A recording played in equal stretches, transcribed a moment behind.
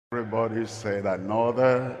everybody said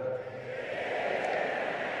another.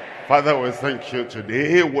 Father, we thank you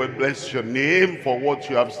today. We bless your name for what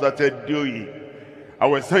you have started doing. I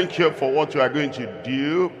will thank you for what you are going to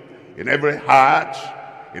do in every heart,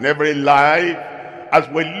 in every life, as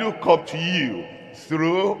we look up to you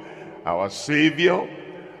through our Savior,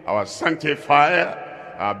 our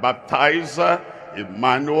Sanctifier, our Baptizer,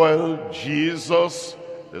 Emmanuel, Jesus,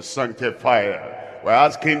 the Sanctifier. We're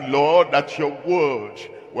asking, Lord, that your word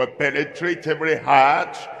will penetrate every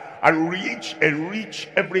heart and enrich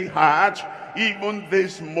every heart, even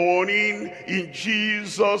this morning, in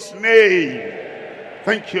Jesus' name.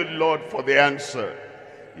 Thank you, Lord, for the answer.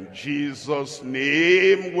 In Jesus'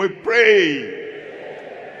 name we pray.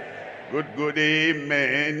 Good,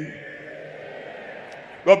 amen.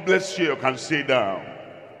 God bless you. You can sit down.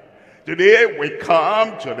 Today we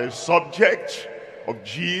come to the subject of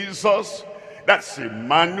Jesus. That's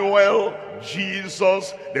Emmanuel,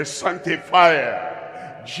 Jesus the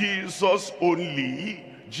Sanctifier. Jesus only,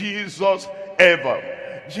 Jesus ever.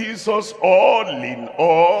 Jesus all in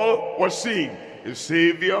all was seen. His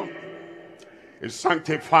Savior, his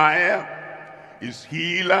Sanctifier, his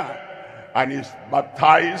Healer, and his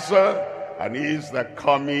Baptizer, and he is the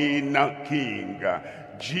coming King.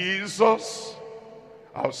 Jesus,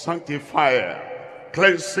 our Sanctifier,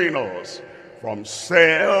 cleansing us from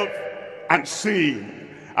self and sin,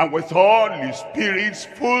 and with all his Spirit's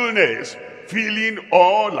fullness, filling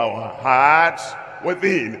all our hearts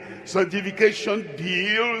within. Sanctification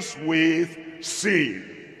deals with sin,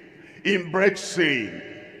 inbred sin,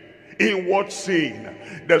 inward sin,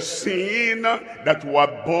 the sin that we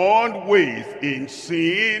were born with. In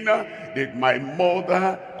sin did my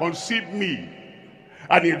mother conceive me,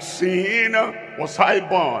 and in sin was I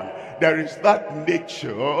born. There is that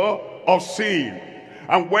nature of sin.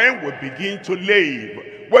 And when we begin to live,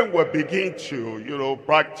 when we begin to,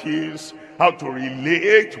 practice how to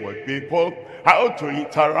relate with people, how to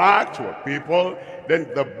interact with people, then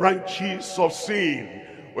the branches of sin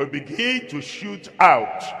will begin to shoot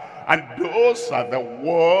out. And those are the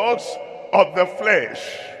works of the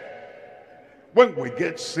flesh. When we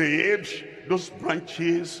get saved, those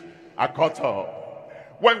branches are cut off.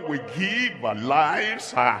 When we give our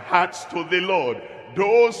lives, our hearts to the Lord,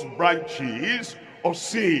 those branches of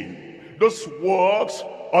sin, those works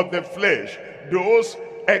of the flesh, those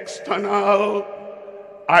external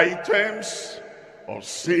items of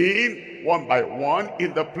sin, one by one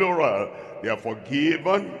in the plural, they are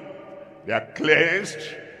forgiven, they are cleansed,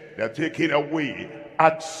 they are taken away.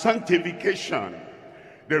 At sanctification,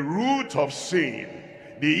 the root of sin,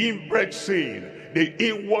 the inbred sin, the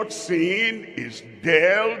inward sin is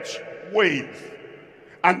dealt with.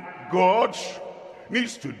 And God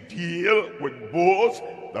needs to deal with both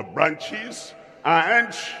the branches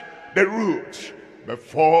and the root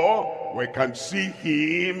before we can see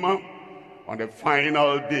him on the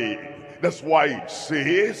final day. That's why it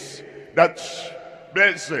says that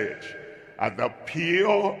blessed are the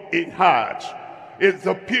pure in heart. It's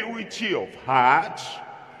the purity of heart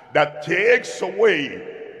that takes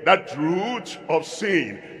away that root of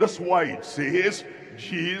sin. That's why it says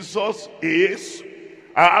Jesus is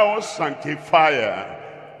our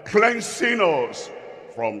Sanctifier, cleansing us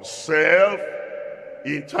from self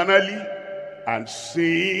internally and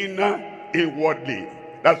sin inwardly.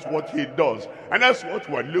 That's what he does. And that's what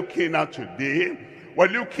we're looking at today. We're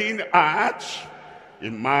looking at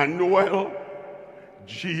Emmanuel,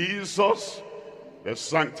 Jesus, the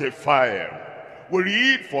Sanctifier. We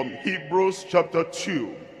read from Hebrews chapter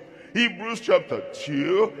 2. Hebrews chapter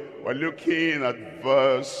 2, we're looking at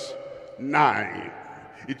verse 9.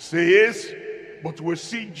 It says, but we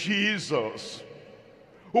see Jesus,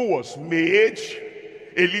 who was made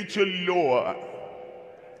a little lower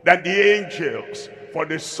than the angels for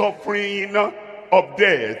the suffering of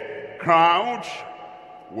death, crowned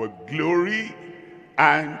with glory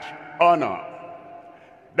and honor,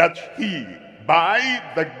 that he, by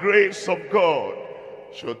the grace of God,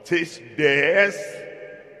 should taste death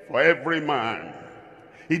for every man.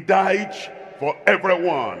 He died for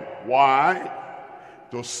everyone. Why?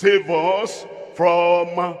 To save us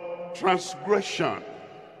from transgression,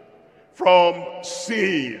 from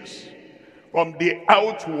sins, from the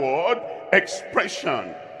outward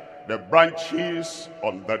expression, the branches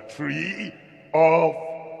on the tree of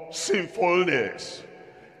sinfulness.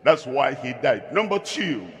 That's why he died. Number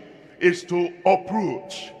two is to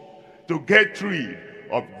uproot, to get rid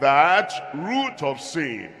of that root of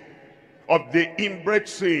sin, of the inbred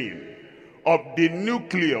sin, of the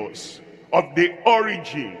nucleus, of the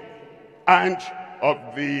origin, and of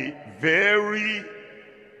the very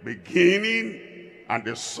beginning and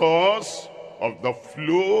the source of the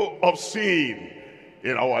flow of sin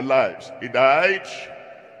in our lives. He died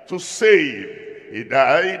to save. He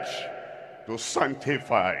died to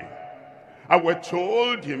sanctify. And we're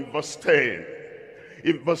told in verse 10.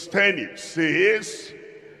 In verse 10 it says,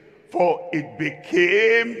 for it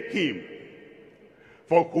became him,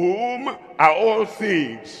 for whom are all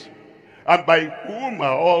things, and by whom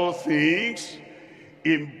are all things,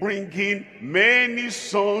 in bringing many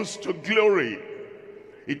sons to glory.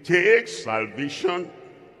 It takes salvation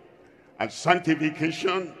and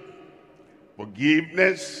sanctification,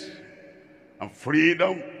 forgiveness and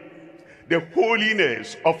freedom, the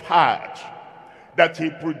holiness of heart that he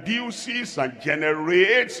produces and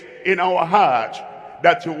generates in our heart,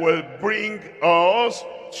 that he will bring us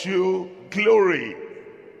to glory,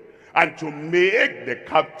 and to make the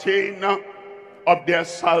captain of their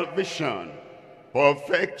salvation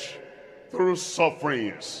perfect through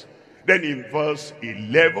sufferings. Then in verse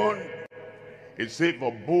 11, it says,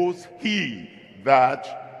 for both he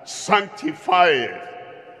that sanctifieth,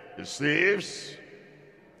 he saves,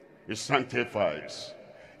 he sanctifies.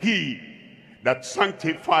 He that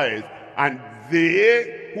sanctifieth, and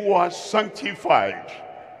they who are sanctified,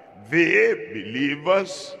 they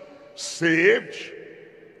believers, saved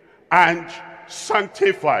and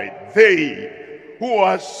sanctified, they who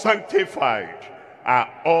are sanctified are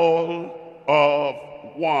all of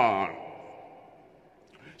one.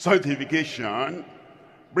 Sanctification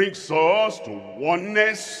brings us to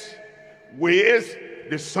oneness with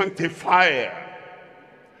the sanctifier,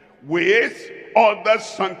 with other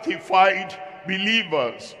sanctified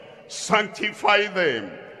believers. Sanctify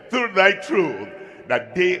them through thy truth,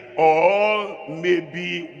 that they all may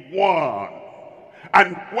be one.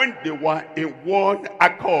 And when they were in one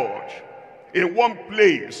accord, in one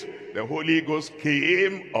place, the Holy Ghost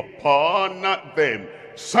came upon them.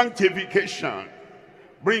 Sanctification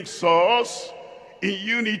brings us in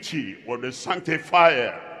unity with the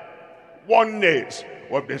sanctifier, oneness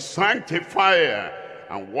with the sanctifier,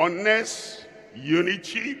 and oneness,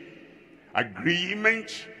 unity,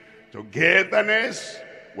 agreement, togetherness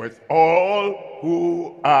with all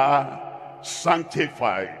who are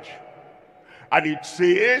sanctified. And it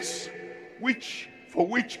says, for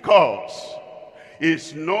which cause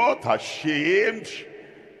is not ashamed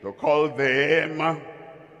to call them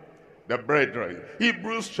the brethren.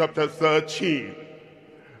 Hebrews chapter 13.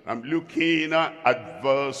 I'm looking at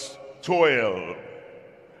verse 12.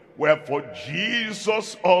 Wherefore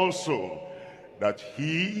Jesus also, that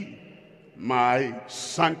he might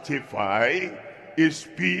sanctify his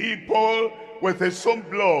people with his own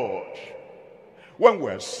blood. When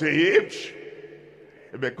we're saved,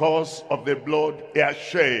 because of the blood he has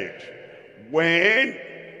shed. When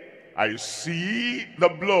I see the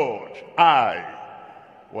blood, I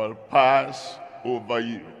will pass over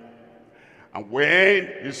you. And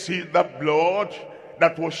when you see the blood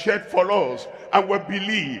that was shed for us, and we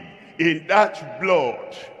believe in that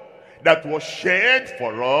blood that was shed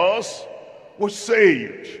for us, was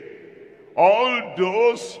saved. All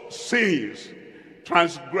those sins,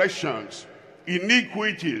 transgressions,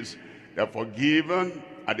 iniquities, they're forgiven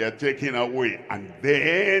and they're taken away. And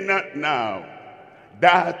then now,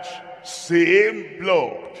 that same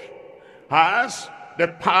blood has the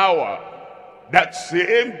power. That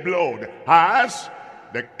same blood has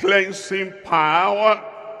the cleansing power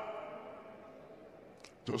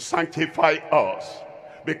to sanctify us.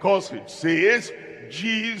 Because it says,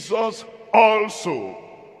 Jesus also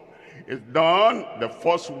is done the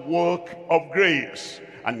first work of grace.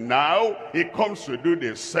 And now he comes to do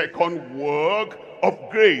the second work of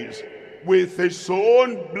grace with his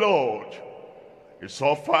own blood. He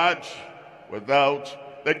suffered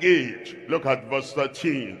without the gate. Look at verse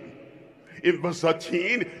 13. In verse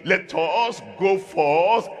 13, let us go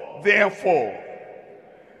forth, therefore.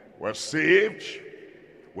 We're saved.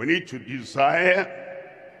 We need to desire.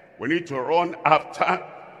 We need to run after.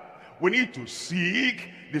 We need to seek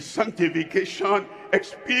the sanctification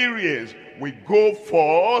experience. We go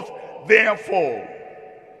forth, therefore,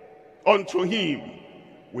 unto him,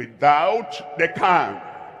 without the camp,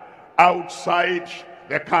 outside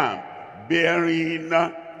the camp, bearing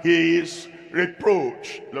his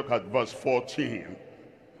reproach. Look at verse 14.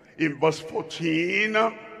 In verse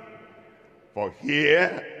 14, for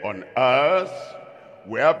here on earth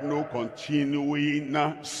we have no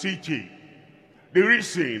continuing city. The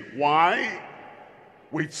reason why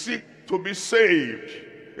we seek to be saved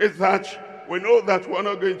is that we know that we're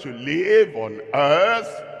not going to live on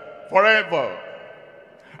earth forever.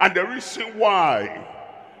 And the reason why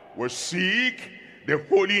we seek the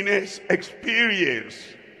holiness experience,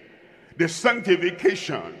 the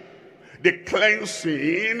sanctification, the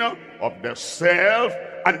cleansing of the self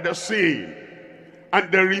and the sin,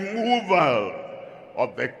 and the removal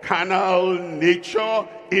of the carnal nature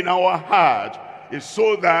in our heart, is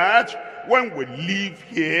so that when we leave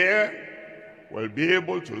here, we'll be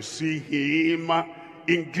able to see him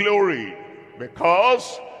in glory.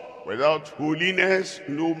 Because without holiness,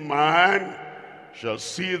 no man shall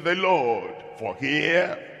see the Lord. For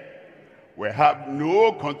here we have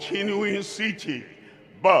no continuing city,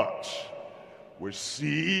 but we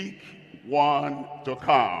seek one to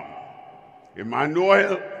come.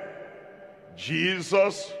 Emmanuel,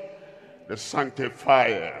 Jesus, the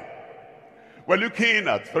Sanctifier. We're looking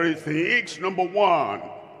at three things. Number one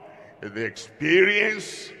is the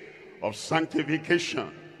experience of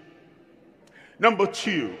sanctification. Number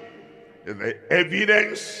two is the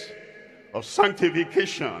evidence of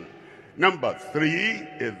sanctification. Number three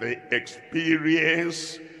is the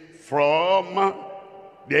experience from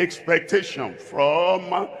the expectation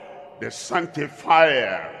from the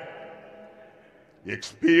Sanctifier. The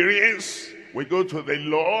experience, we go to the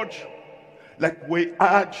Lord like we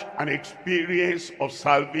had an experience of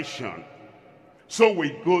salvation. So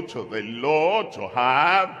we go to the Lord to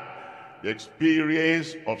have the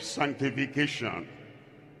experience of sanctification.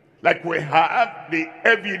 Like we have the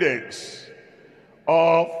evidence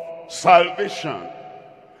of salvation,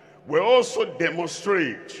 we also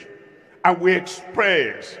demonstrate and we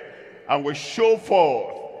express and we show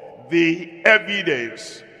forth the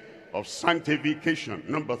evidence of sanctification.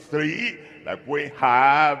 Number three, like we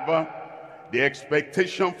have the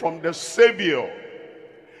expectation from the Savior,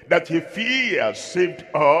 that if he has saved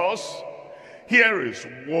us, here is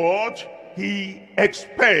what he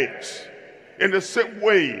expects. In the same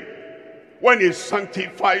way, when he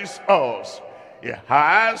sanctifies us, he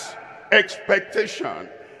has expectation.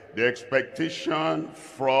 The expectation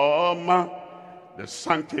from the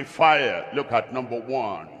Sanctifier. Look at number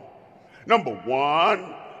one. Number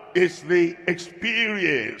one is the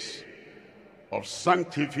experience of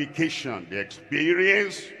sanctification. The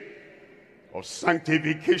experience of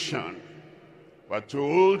sanctification. We're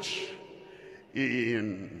told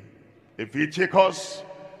in Leviticus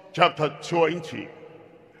chapter 20,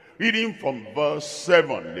 reading from verse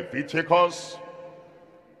 7. Leviticus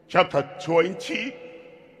chapter 20,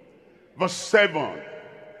 verse 7.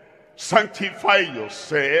 Sanctify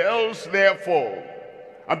yourselves, therefore,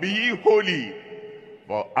 and be ye holy,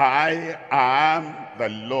 for I am the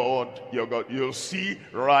Lord your God. You'll see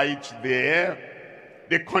right there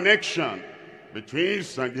the connection between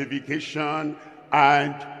sanctification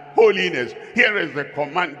and holiness. Here is the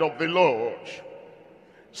command of the Lord.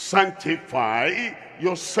 Sanctify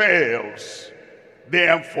yourselves,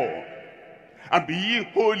 therefore, and be ye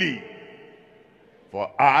holy, for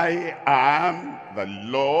I am the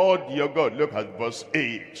Lord your God. Look at verse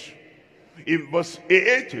 8. In verse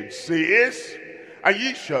 8 it says, and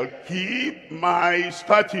ye shall keep my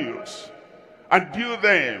statutes and do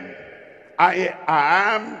them. I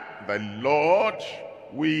am the Lord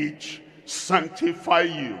which sanctify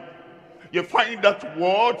you. You find that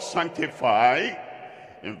word sanctify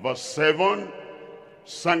in verse 7.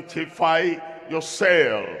 Sanctify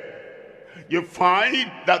yourself. You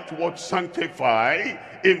find that word sanctify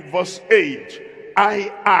in verse 8.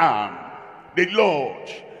 I am the Lord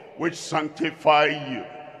which sanctify you.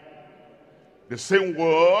 The same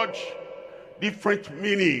word, different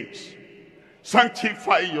meanings.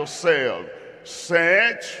 Sanctify yourself.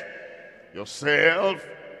 Set yourself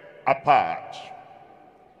apart.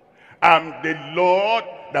 I'm the Lord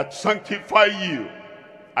that sanctify you.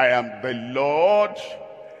 I am the Lord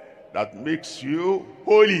that makes you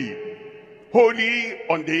holy. Holy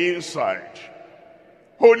on the inside.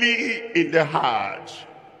 Holy in the heart.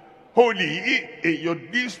 Holy in your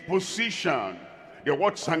disposition. The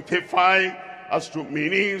word sanctify has two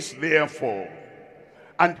meanings, therefore.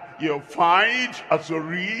 And you'll find, as you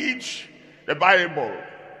read the Bible,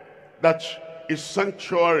 that a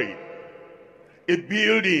sanctuary, a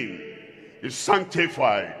building is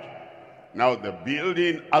sanctified. Now the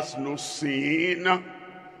building has no sin,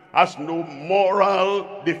 has no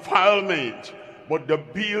moral defilement, but the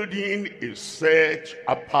building is set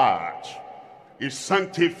apart, is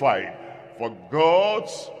sanctified for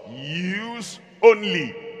God's use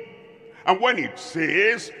only. And when it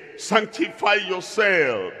says, sanctify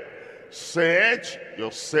yourself, set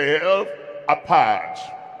yourself apart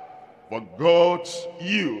for God's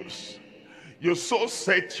use. You so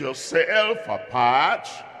set yourself apart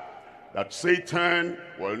that Satan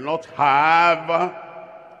will not have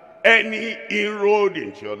any inroad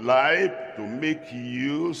into your life to make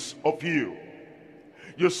use of you.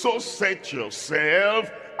 You so set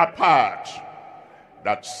yourself apart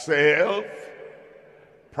that self,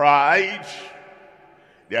 pride,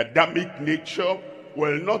 the Adamic nature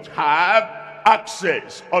will not have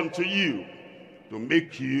access unto you to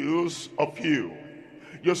make use of you.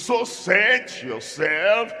 You so set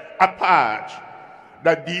yourself apart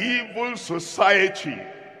that the evil society,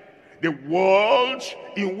 the world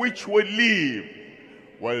in which we live,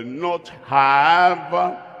 will not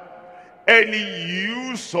have any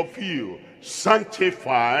use of you.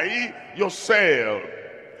 Sanctify yourself,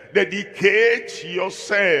 dedicate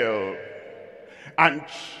yourself, and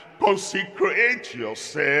consecrate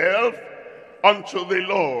yourself unto the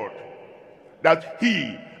Lord, that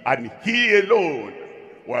he and he alone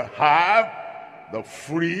will have the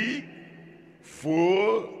free,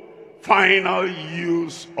 full, final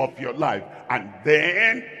use of your life. And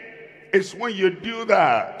then it's when you do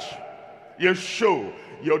that, you show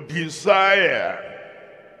your desire,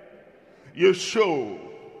 you show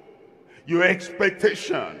your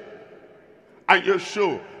expectation, and you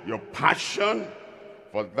show your passion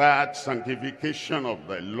for that sanctification of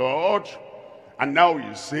the Lord. And now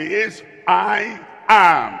he says, I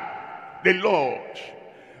am the Lord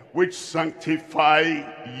which sanctify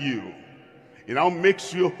you. It now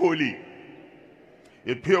makes you holy.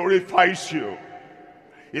 It purifies you.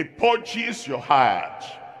 It purges your heart.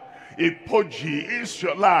 It purges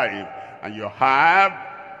your life. And you have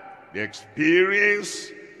the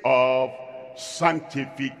experience of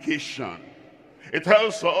sanctification. It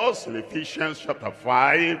tells us in Ephesians chapter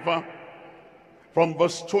 5, from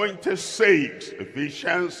verse 26,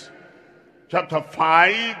 Ephesians chapter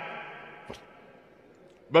 5,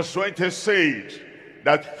 verse 26,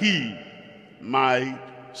 that he might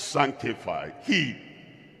sanctify. He,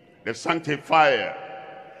 the sanctifier.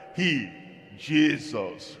 He,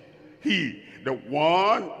 Jesus. He, the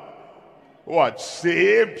one who had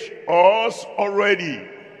saved us already,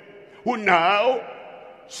 who now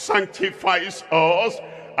sanctifies us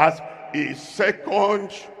as a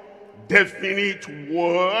second definite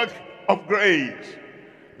work of grace,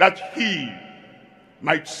 that he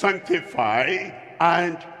might sanctify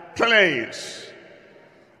and cleanse.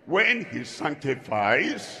 When he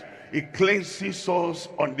sanctifies, he cleanses us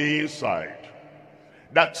on the inside.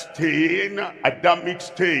 That stain, Adamic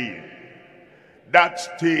stain, that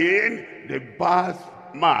stain, the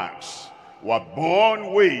birthmarks were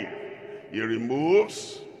born with, he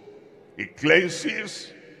removes, he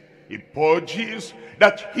cleanses, he purges,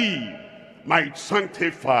 that he might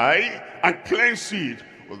sanctify and cleanse it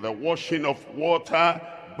with the washing of water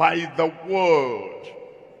by the word.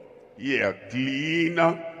 Ye are clean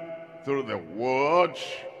through the word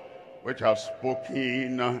which I have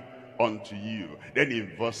spoken unto you. Then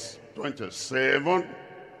in verse 27,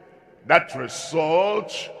 that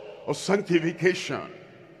result of sanctification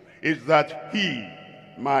is that he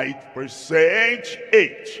might present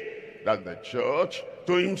it, that the church,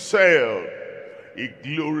 to himself, a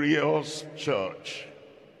glorious church.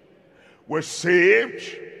 We're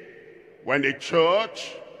saved when the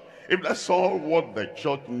church, if that's all what the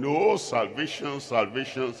church knows, salvation,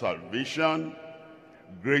 salvation, salvation,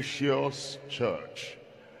 gracious church.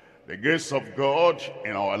 The grace of God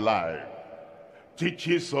in our life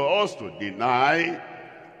teaches us to deny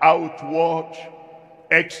outward,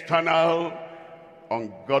 external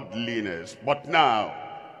ungodliness. But now,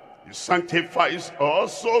 it sanctifies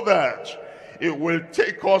us so that it will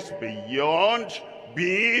take us beyond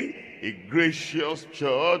being a gracious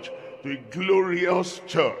church to a glorious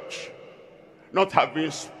church. Not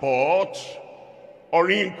having spot or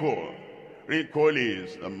wrinkle. Wrinkle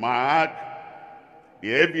is the mark,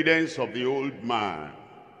 the evidence of the old man.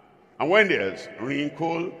 And when there's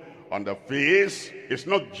wrinkle on the face, it's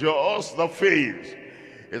not just the face.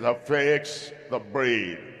 It affects the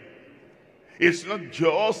brain. It's not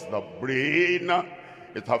just the brain.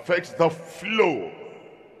 It affects the flow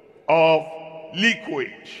of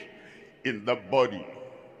liquid in the body.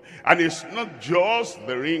 And it's not just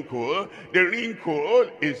the wrinkle. The wrinkle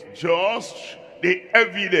is just the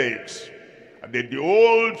evidence that the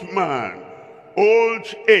old man, old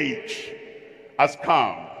age has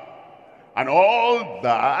come. And all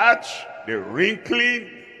that, the wrinkling,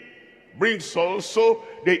 brings also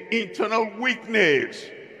the internal weakness.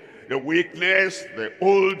 The weakness, the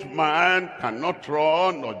old man cannot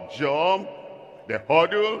run or jump the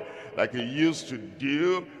hurdle like he used to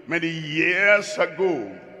do many years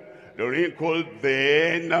ago. The wrinkle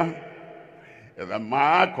then is the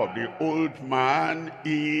mark of the old man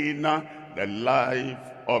in the life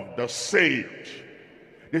of the saved.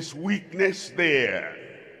 There's weakness there.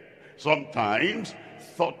 Sometimes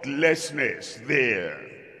thoughtlessness there.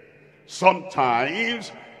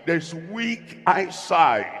 Sometimes there's weak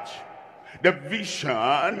eyesight. The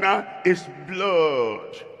vision is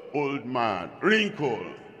blurred, old man, wrinkle.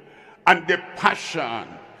 And the passion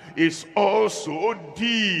is also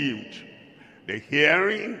dimmed. The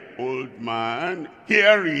hearing, old man,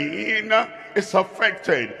 hearing is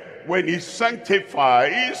affected. When he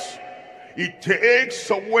sanctifies, he takes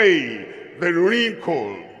away the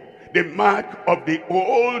wrinkle, the mark of the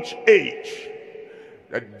old age,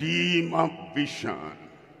 the dim vision,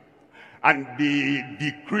 and the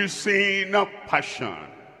decreasing passion.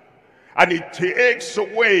 And it takes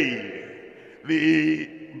away the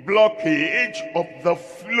blockage of the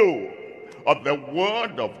flow of the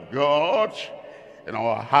word of God in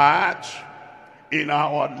our heart, in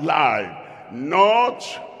our life. Not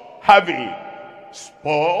having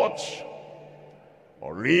spot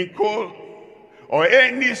or wrinkle or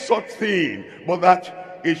any such thing, but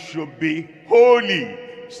that it should be holy.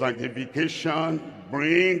 Sanctification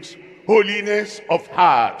brings holiness of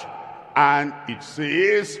heart, and it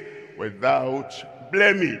says without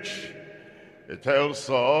blemish. It tells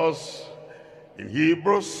us in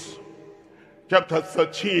Hebrews chapter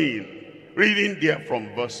 13, reading there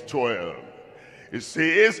from verse 12. It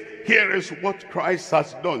says, here is what Christ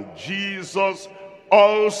has done. Jesus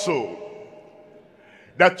also,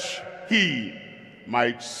 that he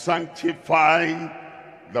might sanctify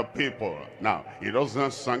the people. Now, he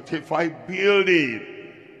doesn't sanctify building.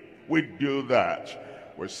 We do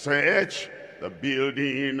that. We set the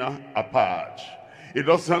building apart. He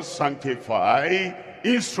doesn't sanctify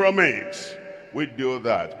instruments. We do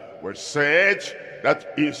that. We set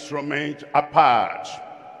that instrument apart.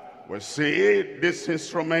 We say this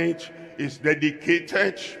instrument is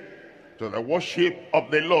dedicated to the worship of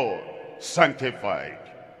the Lord, sanctified.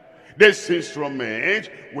 This instrument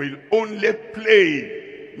will only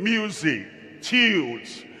play music,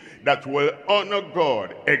 tunes that will honor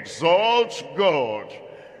God, exalt God.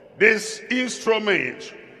 This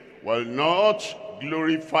instrument will not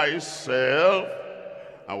glorify self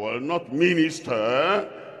and will not minister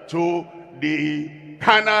to the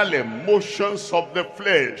carnal emotions of the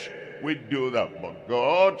flesh. We do that, but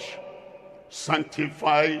God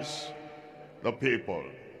sanctifies the people.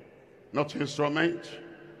 Not instrument,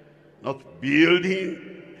 not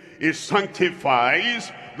building. He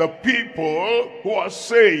sanctifies the people who are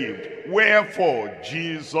saved. Wherefore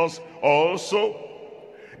Jesus also,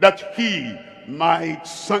 that he might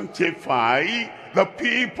sanctify the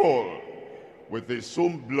people with his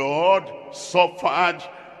own blood, suffered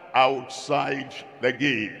outside the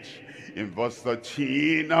gate. In verse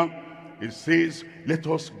 13, it says, let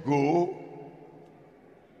us go,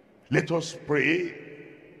 let us pray,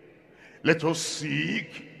 let us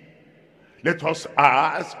seek, let us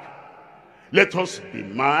ask, let us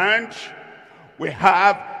demand. We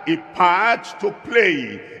have a part to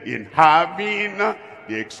play in having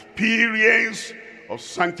the experience of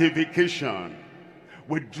sanctification.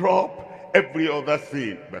 We drop every other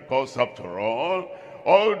thing, because after all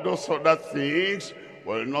those other things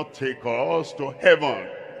will not take us to heaven.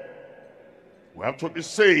 We have to be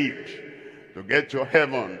saved to get to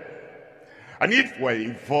heaven. And if we're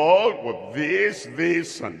involved with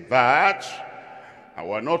this and that, and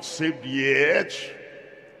we're not saved yet,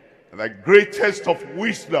 the greatest of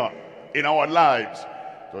wisdom in our lives,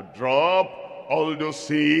 to drop all those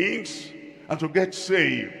things and to get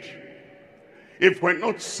saved. If we're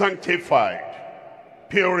not sanctified,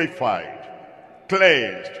 purified,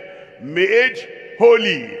 cleansed, made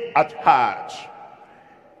holy at heart,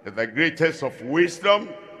 the greatest of wisdom,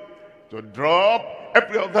 to drop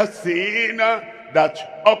every other thing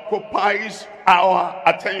that occupies our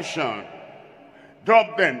attention.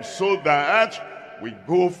 Drop them so that we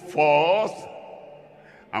go forth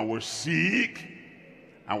and we seek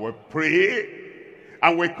and we pray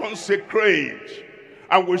and we consecrate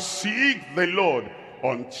and we seek the Lord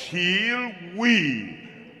until we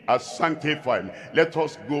are sanctified. Let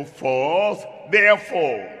us go forth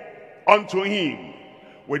therefore unto him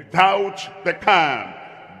without the camp,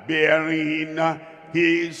 bearing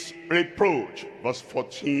his reproach. Verse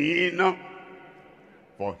 14,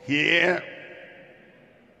 for here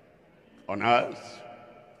on earth,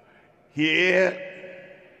 here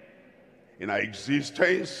in our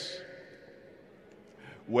existence,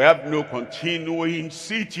 we have no continuing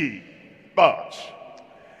city, but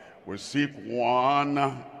we seek one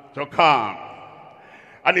to come.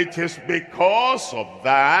 And it is because of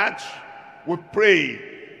that we pray,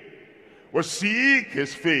 we seek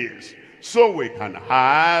his face, so we can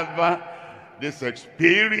have this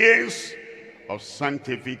experience of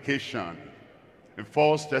sanctification. In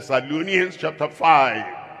 1 Thessalonians chapter 5,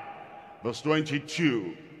 verse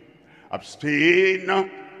 22,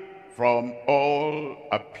 abstain from all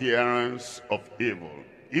appearance of evil.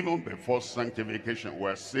 Even before sanctification,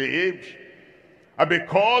 we're saved. And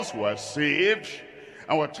because we're saved,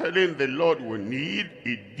 and we're telling the Lord we need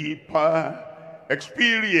a deeper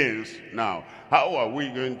experience. Now, how are we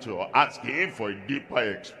going to ask him for a deeper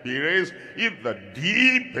experience if the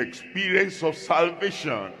deep experience of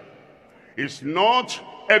salvation is not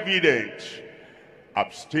evident?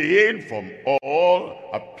 Abstain from all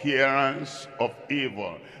appearance of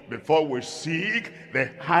evil before we seek the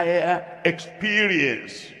higher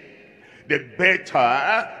experience, the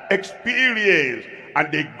better experience, and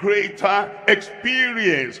the greater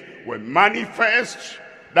experience will manifest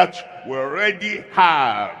that we already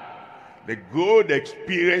have. The good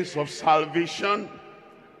experience of salvation,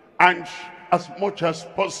 and as much as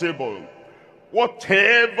possible,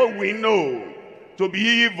 whatever we know to be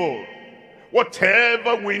evil,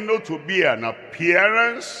 whatever we know to be an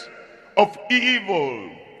appearance of evil,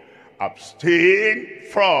 abstain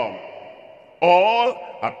from all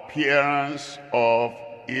appearance of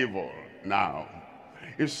evil. Now,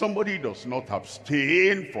 if somebody does not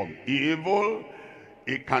abstain from evil,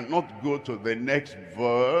 he cannot go to the next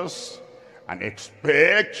verse and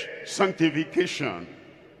expect sanctification.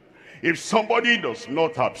 If somebody does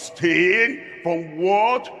not abstain from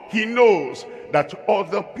what he knows that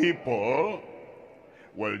other people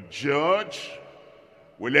will judge,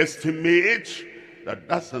 will estimate that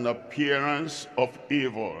that's an appearance of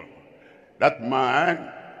evil, that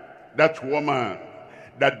man, that woman,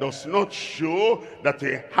 that does not show that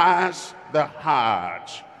he has the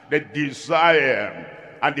heart, the desire,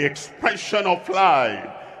 and the expression of life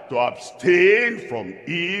to abstain from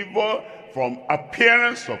evil, from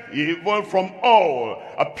appearance of evil, from all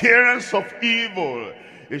appearance of evil,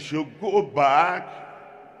 he should go back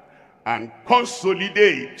and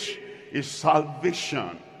consolidate his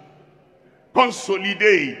salvation.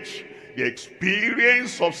 Consolidate the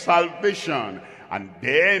experience of salvation. And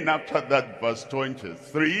then after that, verse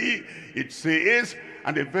 23, it says,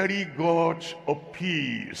 and the very God of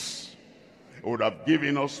peace would have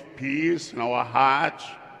given us peace in our heart,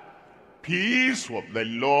 peace with the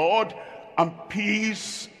Lord, and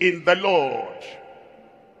peace in the Lord.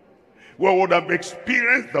 We would have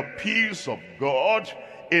experienced the peace of God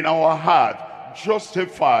in our heart,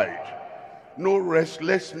 justified. No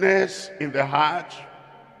restlessness in the heart,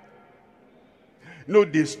 no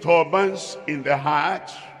disturbance in the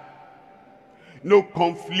heart, no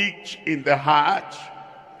conflict in the heart.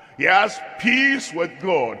 He has peace with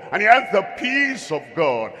God, and he has the peace of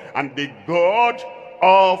God, and the God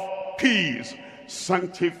of peace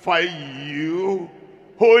sanctify you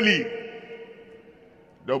wholly.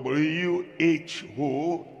 W-H-O-L-L-Y.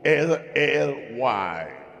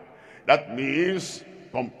 That means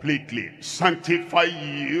completely. Sanctify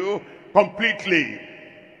you completely.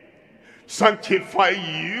 Sanctify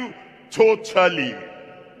you totally.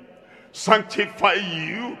 Sanctify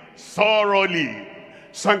you thoroughly.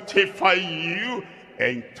 Sanctify you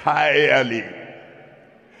entirely.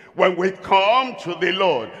 When we come to the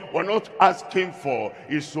Lord, we're not asking for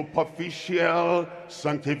a superficial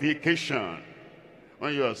sanctification.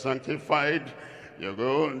 When you are sanctified, you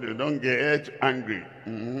don't get angry.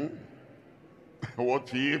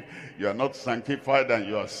 What if you are not sanctified and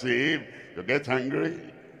you are saved? You get angry?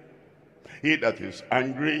 He that is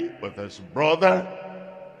angry with his brother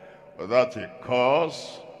without a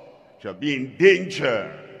cause shall be in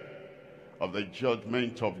danger of the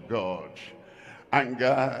judgment of God.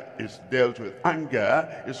 Anger is dealt with.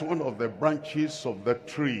 Anger is one of the branches of the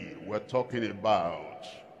tree we're talking about.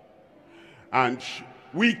 And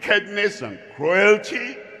wickedness and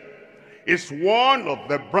cruelty is one of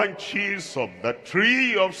the branches of the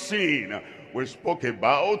tree of sin we spoke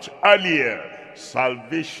about earlier.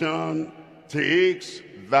 Salvation takes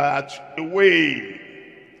that away.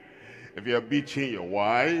 If you're beating your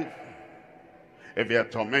wife, if you're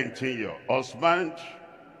tormenting your husband,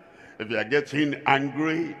 if you're getting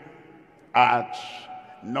angry at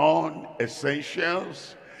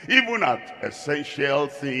non-essentials, even at essential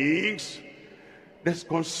things, there's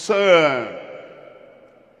concern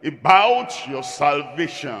about your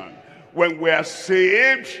salvation. When we are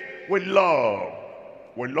saved, we love.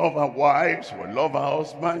 We love our wives, we love our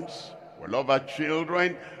husbands, we love our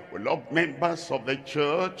children, we love members of the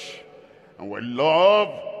church, and we love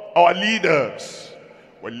our leaders.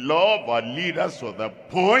 We love our leaders to the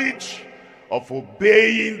point of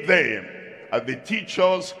obeying them as they teach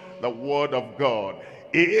us the word of God.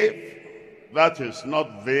 If that is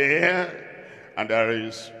not there, and there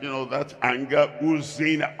is, that anger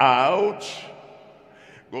oozing out,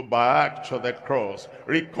 go back to the cross.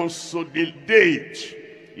 Reconsolidate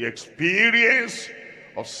the experience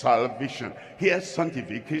of salvation. Here,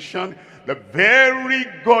 sanctification, the very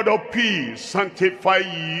God of peace sanctify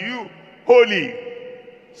you wholly,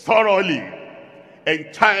 thoroughly,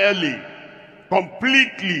 entirely,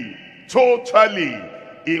 completely, totally,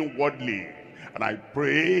 inwardly. And I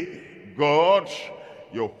pray, God,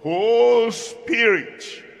 your whole spirit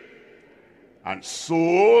and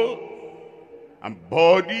soul and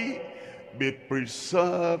body be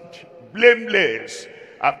preserved blameless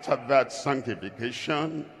after that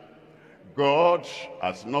sanctification. God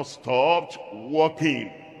has not stopped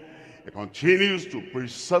working. He continues to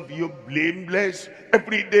preserve you blameless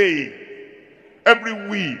every day, every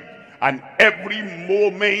week, and every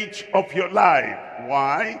moment of your life.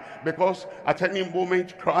 Why? Because at any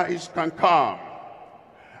moment Christ can come.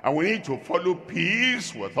 And we need to follow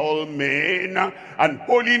peace with all men and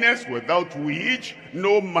holiness, without which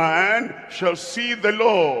no man shall see the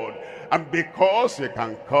Lord. And because he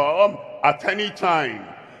can come at any time,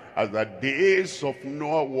 as the days of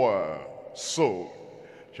Noah were, so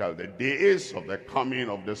shall the days of the coming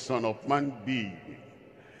of the Son of Man be.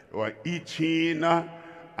 They were eating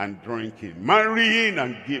and drinking, marrying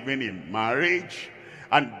and giving in marriage.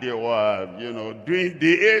 And they were, doing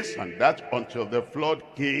this and that until the flood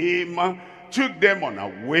came, took them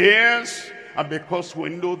unawares. And because we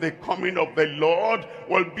know the coming of the Lord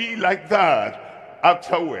will be like that,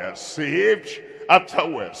 after we're saved, after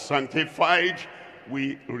we're sanctified,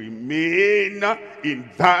 we remain in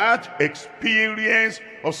that experience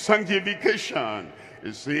of sanctification.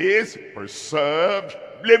 It says, preserved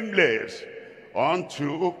blameless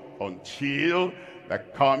until the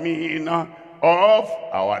coming of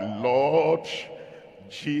our Lord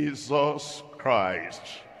Jesus Christ.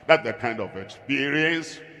 That's the kind of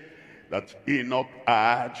experience that Enoch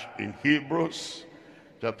had in Hebrews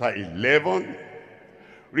chapter 11,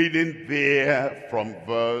 reading there from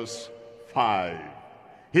verse 5.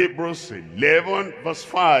 Hebrews 11 verse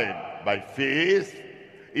 5. By faith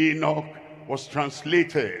Enoch was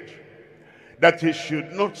translated, that he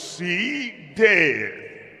should not see death,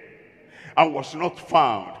 and was not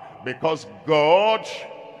found, because God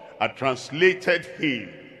had translated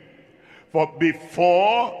him. For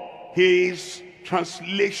before his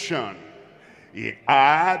translation, he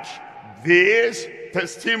had this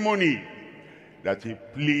testimony, that he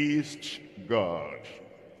pleased God.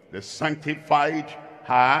 The sanctified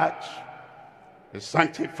heart, the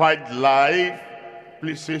sanctified life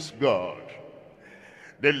pleases God.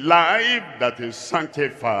 The life that is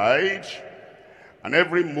sanctified, and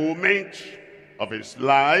every moment of his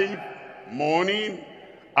life, morning,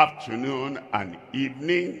 afternoon, and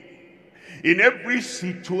evening, in every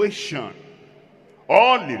situation,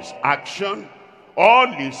 all his action, all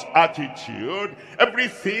his attitude,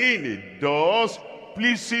 everything he does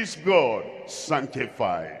pleases God,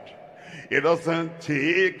 sanctified. It doesn't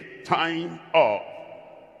take time off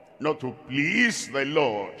not to please the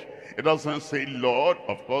Lord. It doesn't say, Lord,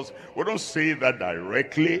 of course, we don't say that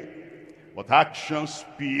directly, but actions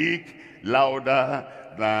speak louder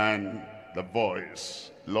than the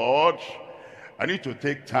voice. Lord, I need to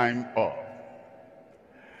take time off.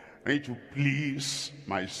 I need to please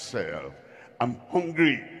myself. I'm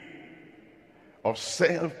hungry of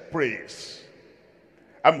self-praise.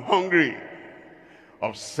 I'm hungry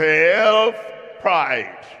of self-pride.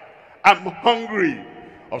 I'm hungry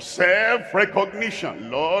of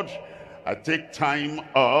self-recognition. Lord, I take time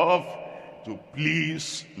off to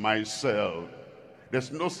please myself.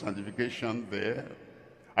 There's no sanctification there.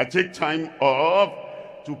 I take time off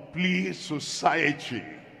to please society.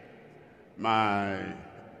 My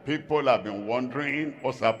people have been wondering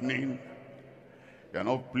what's happening. They're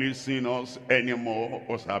not pleasing us anymore.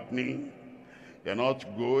 What's happening? They're not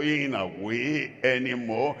going away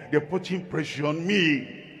anymore. They're putting pressure on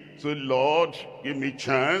me. So Lord, give me a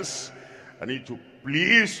chance. I need to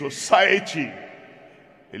please society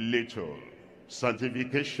a little.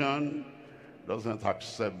 Sanctification doesn't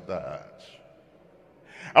accept that.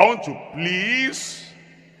 I want to please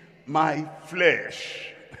my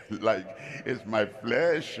flesh. Like, it's my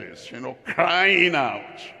flesh is, crying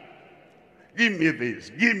out. Give me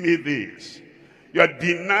this, give me this. You're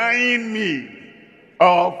denying me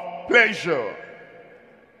of pleasure.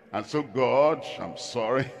 And so God, I'm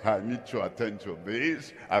sorry, I need to attend to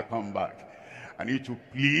this. I'll come back. I need to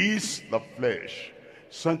please the flesh.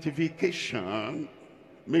 Sanctification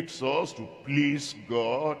makes us to please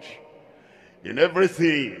God in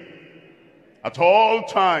everything, at all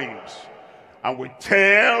times. And we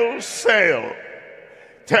tell self,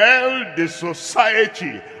 tell the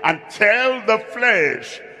society, and tell the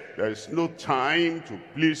flesh, there is no time to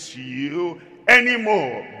please you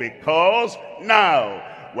anymore, because now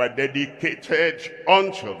were dedicated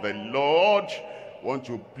unto the Lord, want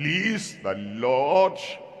to please the Lord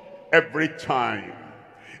every time.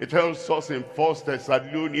 It tells us in 1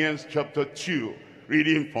 Thessalonians chapter 2,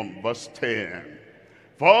 reading from verse 10.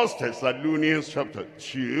 1 Thessalonians chapter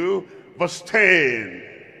 2, verse 10.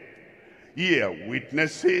 Ye are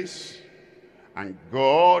witnesses, and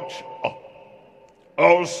God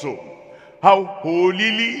also, how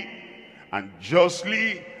holily and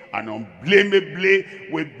justly and unblameably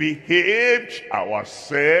we behaved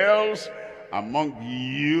ourselves among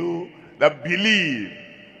you that believe.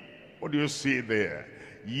 What do you see there?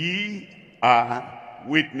 Ye are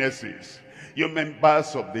witnesses. You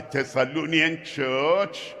members of the Thessalonian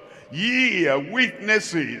church, ye are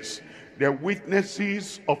witnesses. They're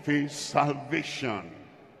witnesses of his salvation.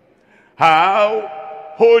 How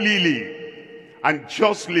holily and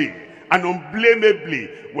justly and unblameably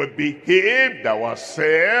we behaved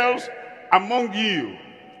ourselves among you.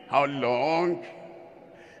 How long?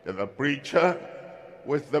 The preacher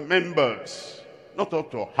with the members, not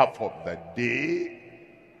up to half of the day.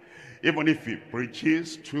 Even if he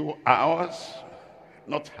preaches 2 hours,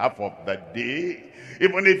 not half of the day.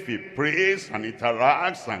 Even if he prays and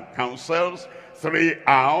interacts and counsels 3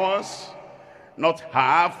 hours, not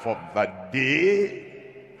half of the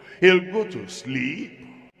day. He'll go to sleep.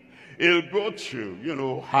 He'll go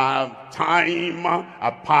to, have time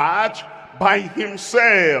apart by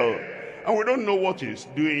himself. And we don't know what he's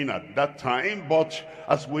doing at that time, but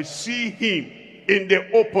as we see him in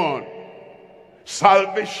the open,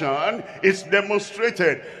 salvation is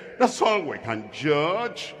demonstrated. That's all we can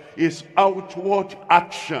judge, is outward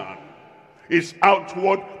action, is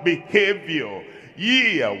outward behavior.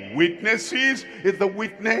 Ye are witnesses is the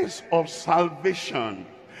witness of salvation.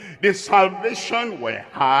 The salvation we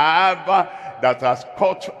have that has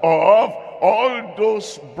cut off all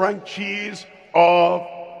those branches of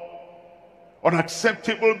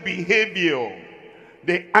unacceptable behavior,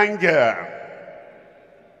 the anger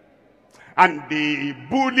and the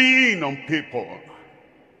bullying on people,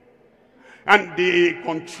 and the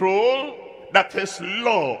control that is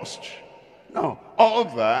lost. Now, all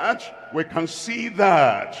that, we can see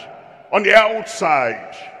that on the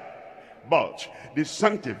outside. But the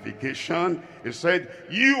sanctification, he said,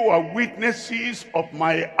 you are witnesses of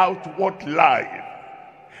my outward life.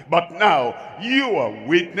 But now, you are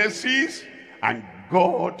witnesses, and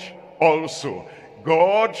God also.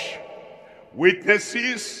 God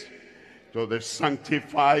witnesses to the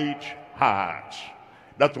sanctified heart.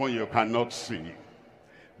 That one you cannot see.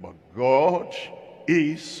 But God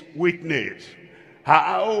is witness.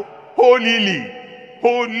 How holily,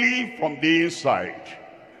 holy from the inside,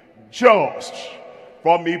 just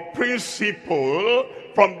from a principle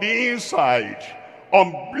from the inside,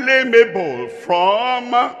 unblameable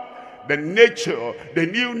from the nature, the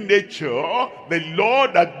new nature the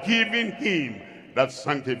Lord had given him. That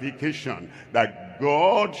sanctification that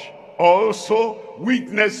God also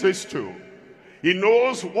witnesses to. He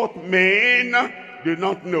knows what men do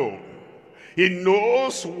not know. He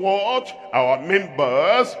knows what our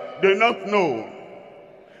members do not know.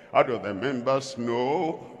 How do the members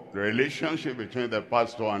know the relationship between the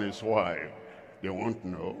pastor and his wife? They won't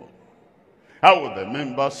know. How will the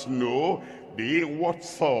members know the inward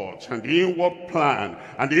thought and the inward plan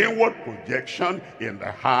and the inward projection in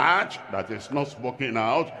the heart that is not spoken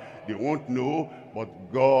out? They won't know,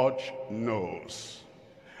 but God knows.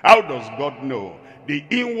 How does God know? The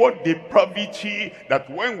inward depravity that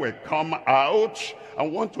when we come out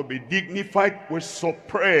and want to be dignified, we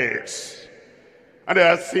suppress. And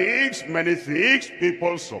there are things, many things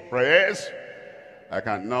people suppress. I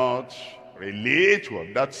cannot relate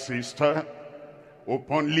with that sister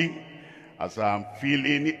openly as I'm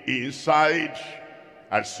feeling inside.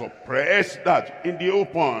 I suppress that in the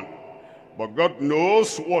open. But God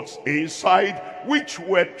knows what's inside, which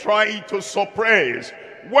we're trying to suppress.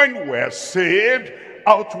 When we're saved,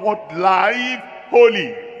 outward life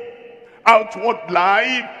holy, outward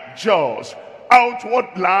life just, outward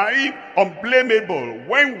life unblameable.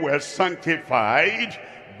 When we're sanctified,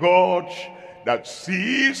 God that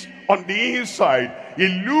sees on the inside, he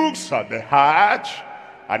looks at the heart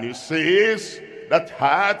and he says that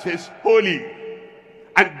heart is holy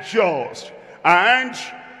and just and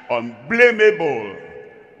unblameable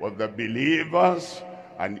with the believers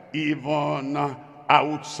and even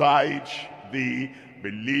outside the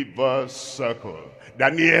believers' circle.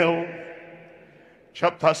 Daniel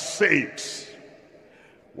chapter 6.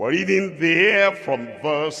 We're reading there from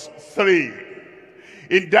verse 3.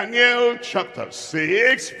 In Daniel chapter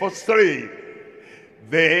 6 verse 3.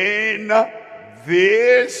 Then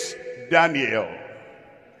this Daniel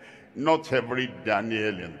Not every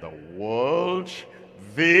Daniel in the world.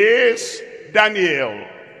 This Daniel,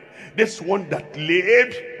 this one that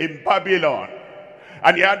lived in Babylon,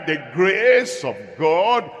 and he had the grace of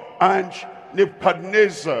God, and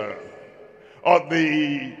Nebuchadnezzar, or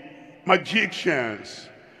the magicians,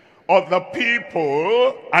 or the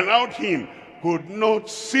people around him could not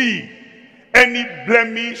see any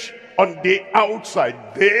blemish on the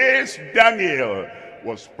outside. This Daniel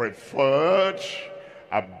was preferred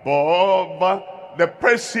above the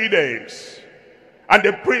presidents and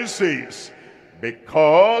the princes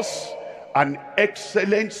because an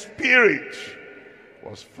excellent spirit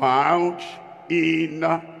was found in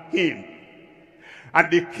him.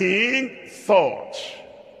 And the king thought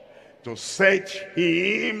to set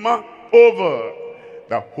him over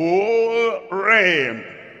the whole realm.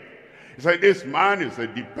 He said, this man is a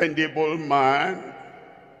dependable man,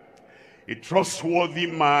 a trustworthy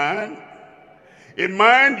man, a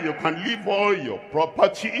man you can leave all your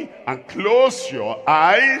property and close your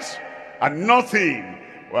eyes and nothing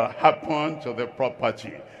will happen to the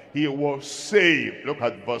property. He was saved. Look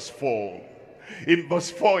at verse 4. In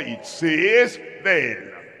verse 4 it says,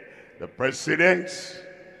 then the presidents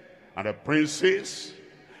and the princes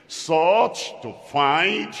sought to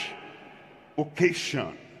find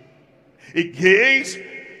occasion against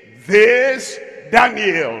this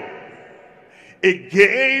Daniel,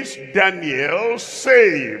 against Daniel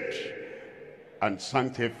saved and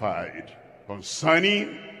sanctified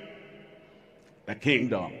concerning the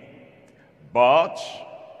kingdom. But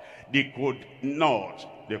they could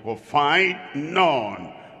not, they could find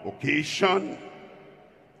none occasion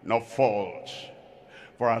nor fault,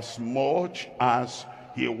 for as much as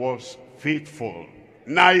he was faithful,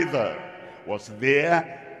 neither was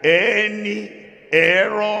there any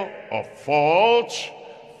error or fault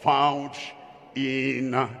found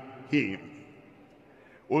in him.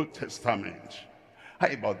 Old Testament. How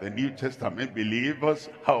about the New Testament believers?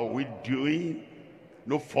 How are we doing?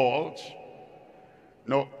 No fault,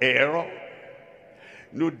 no error,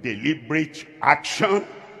 no deliberate action.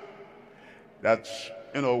 That,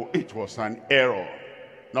 it was an error,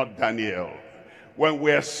 not Daniel. When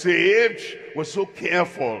we're saved, we're so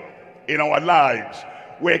careful in our lives.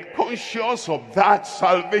 We're conscious of that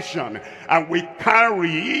salvation, and we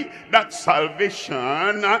carry that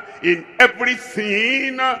salvation in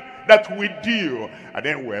everything that we do. And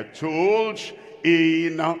then we're told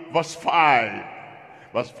in verse 5.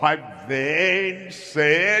 Verse 5, then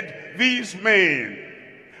said these men,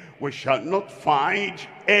 we shall not find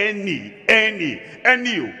any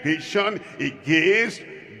occasion against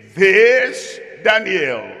this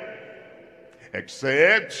Daniel,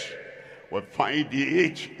 except we find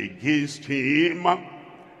it against him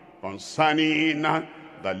concerning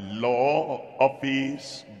the law of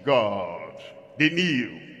his God. They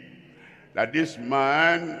knew that this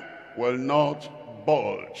man will not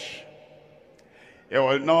budge. He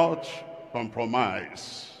will not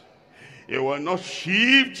compromise. He will not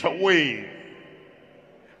shift away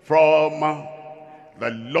from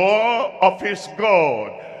the law of his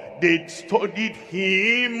God. They studied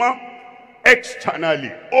him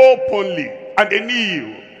externally, openly, and they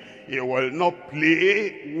knew he will not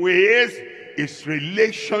play with his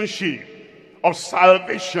relationship of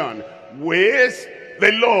salvation with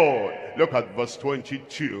the Lord. Look at verse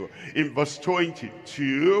 22. In verse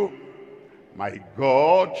 22, my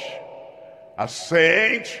God has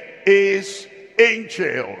sent his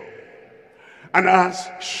angel and has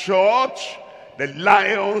shut the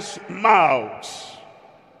lions' mouths.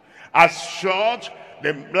 Has shut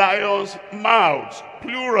the lions' mouths,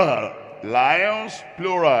 plural. Lions,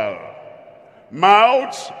 plural.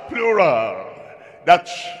 Mouths, plural. That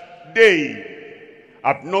they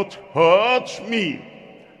have not hurt me,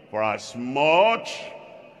 for as much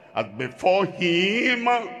as before him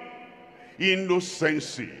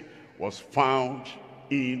innocency was found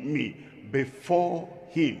in me. Before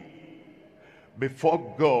him,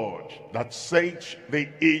 before God that sent the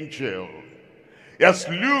angel, he has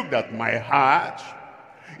looked at my heart,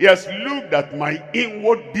 he has looked at my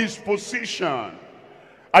inward disposition,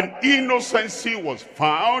 and innocency was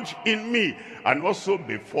found in me. And also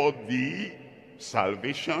before thee,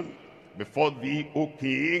 salvation, before thee, O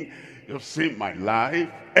King, you've seen my life,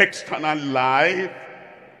 external life,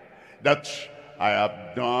 that I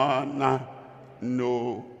have done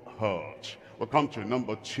no hurt. We'll come to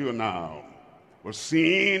number 2 now. We're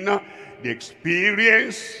seeing the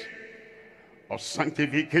experience of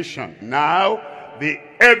sanctification. Now, the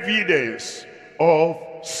evidence of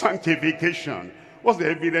sanctification. What's the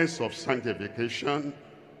evidence of sanctification?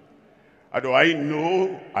 How do I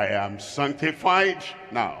know I am sanctified?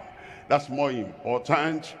 Now, That's more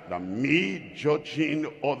important than me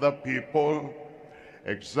judging other people,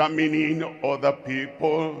 examining other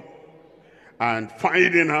people, and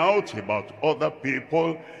finding out about other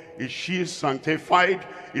people. Is she sanctified?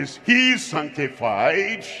 Is he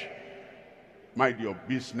sanctified? Mind your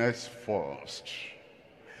business first.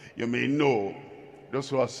 You may know those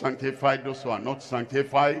who are sanctified, those who are not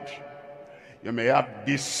sanctified. You may have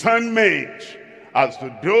discernment as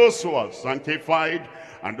to those who are sanctified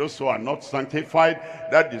and those who are not sanctified.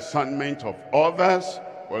 That discernment of others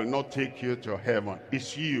will not take you to heaven.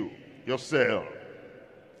 It's you, yourself,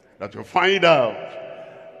 that you find out,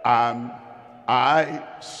 am I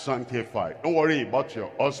sanctified? Don't worry about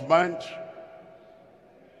your husband.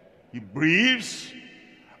 He breathes,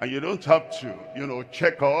 and you don't have to,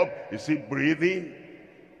 check up. Is he breathing?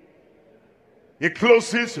 He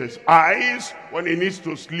closes his eyes when he needs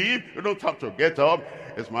to sleep. You don't have to get up.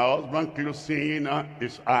 Is my husband closing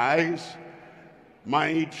his eyes?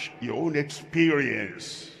 Mind your own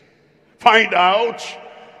experience. Find out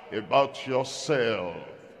about yourself.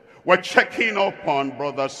 We're checking up on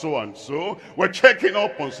brother so-and-so. We're checking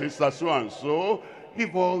up on sister so-and-so.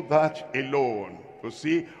 Leave all that alone. You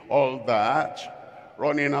see, all that,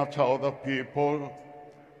 running after other people,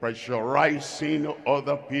 pressurizing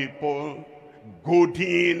other people,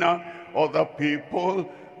 goading other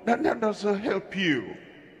people, that doesn't help you.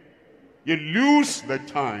 You lose the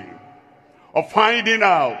time of finding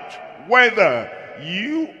out whether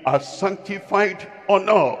you are sanctified or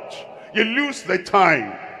not. You lose the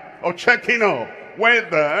time of checking up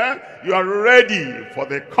whether you are ready for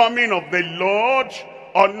the coming of the Lord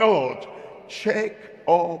or not. Check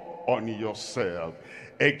up on yourself.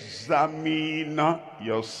 Examine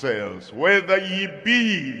yourselves, whether ye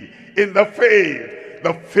be in the faith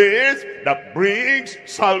that brings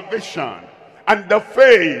salvation, and the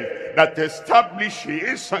faith that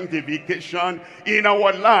establishes sanctification in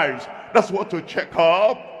our lives. That's what to check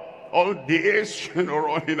up. All days,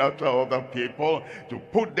 running after other people to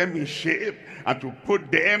put them in shape and to put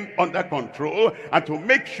them under control and to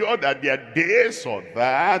make sure that their days or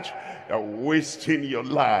that, you're wasting your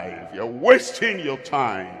life. You're wasting your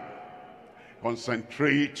time.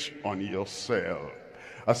 Concentrate on yourself.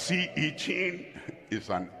 As he eating is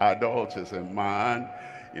an adult, is a man,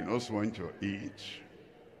 he knows when to eat.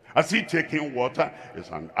 As he taking water is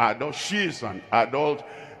an adult, she is an adult.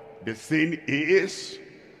 The thing is,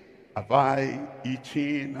 have I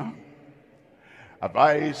eaten? Have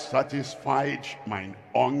I satisfied my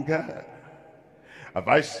hunger? Have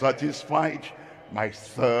I satisfied my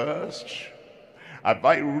thirst? Have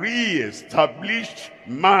I re-established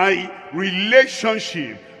my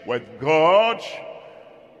relationship with God?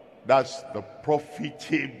 That's the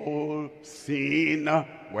profitable thing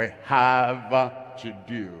we have to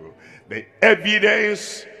do. The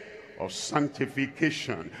evidence of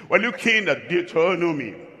sanctification. We're looking at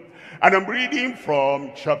Deuteronomy. And I'm reading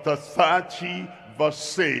from chapter 30, verse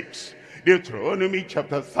 6. Deuteronomy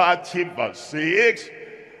chapter 30, verse 6.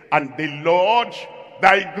 And the Lord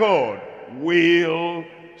thy God will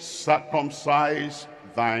circumcise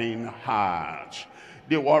thine heart.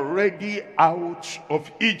 They were already out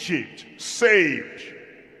of Egypt, saved.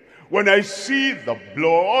 When I see the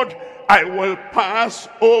blood, I will pass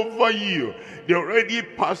over you. They already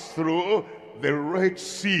passed through the Red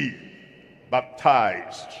Sea,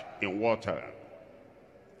 baptized in water.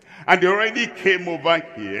 And they already came over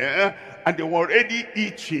here, and they were already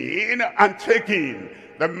eating and taking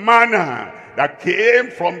the manna that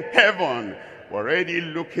came from heaven. We're already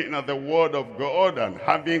looking at the word of God and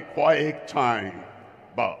having quiet time.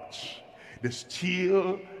 But there's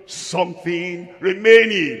still something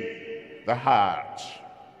remaining, the heart.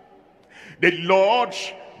 The Lord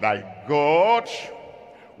thy God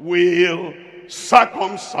will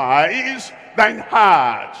circumcise thine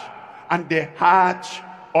heart and the heart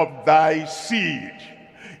of thy seed.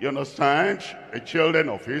 You understand? The children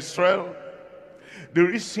of Israel, the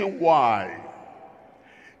reason why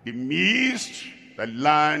they missed the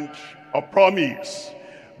land of promise,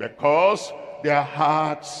 because their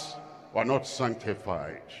hearts were not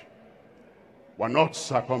sanctified, were not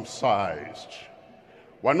circumcised,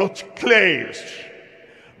 were not cleansed,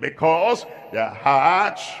 because their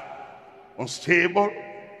hearts unstable,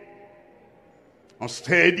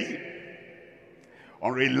 unsteady,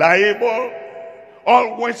 unreliable,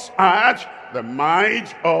 always had the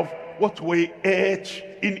mind of what we ate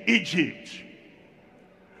in Egypt,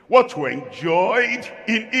 what we enjoyed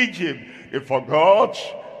in Egypt. They forgot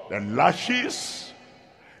the lashes,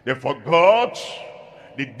 they forgot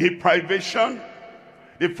the deprivation,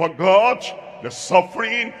 they forgot the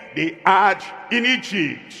suffering they had in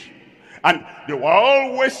Egypt. And they were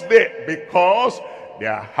always there because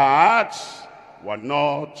their hearts were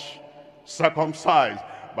not circumcised.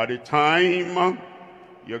 By the time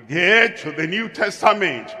you get to the New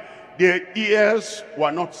Testament, their ears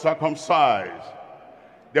were not circumcised.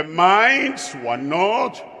 The minds were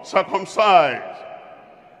not circumcised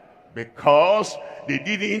because they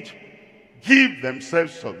didn't give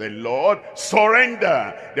themselves to the Lord,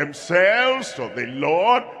 surrender themselves to the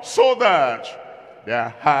Lord so that their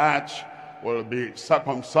heart will be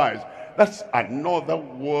circumcised. That's another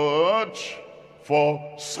word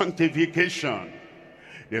for sanctification.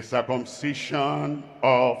 The circumcision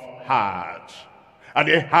of heart. And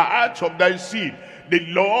the heart of thy seed. The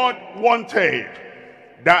Lord wanted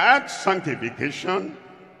that sanctification,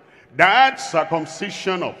 that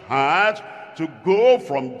circumcision of heart to go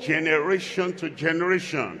from generation to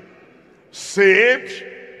generation. Saved,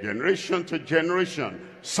 generation to generation.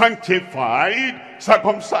 Sanctified,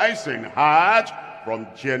 circumcising heart from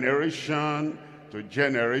generation to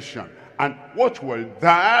generation. And what will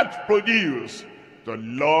that produce? To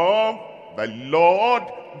love the Lord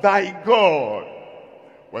thy God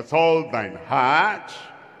with all thine heart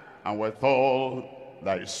and with all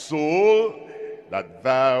thy soul, that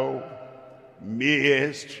thou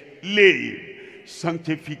mayest live.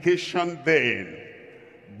 Sanctification then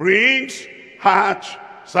brings heart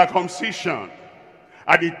circumcision,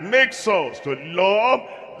 and it makes us to love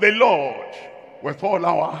the Lord with all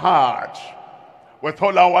our heart, with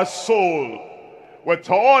all our soul, with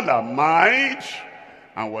all our might,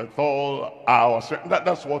 and with all our strength.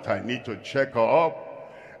 That's what I need to check up.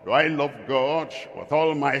 Do I love God with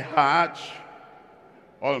all my heart,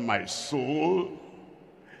 all my soul,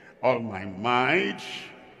 all my might?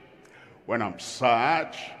 When I'm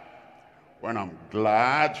sad, when I'm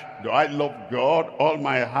glad, do I love God all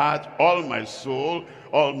my heart, all my soul,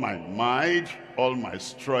 all my might, all my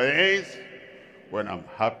strength? When I'm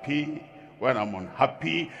happy, when I'm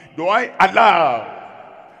unhappy, do I allow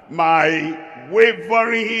my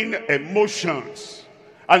wavering emotions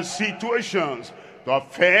and situations to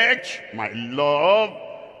affect my love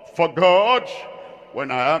for God?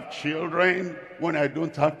 When I have children, when I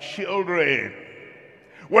don't have children,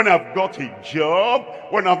 when I've got a job,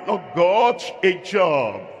 when I've not got a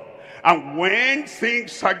job, and when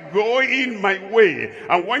things are going my way,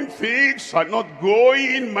 and when things are not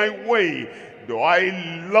going my way, do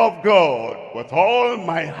I love God with all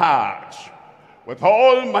my heart, with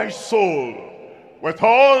all my soul, with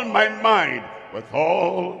all my mind, with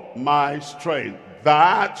all my strength?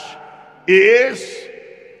 That is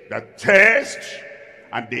the test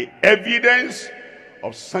and the evidence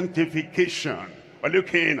of sanctification. We're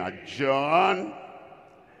looking at John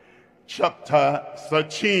chapter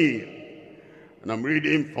 13. And I'm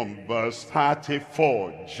reading from verse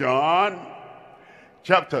 34. John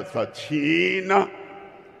chapter 13,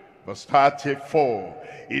 verse 34.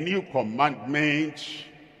 A new commandment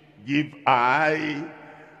give I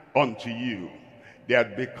unto you. They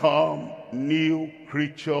had become new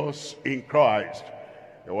creatures in Christ.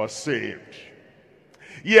 They were saved.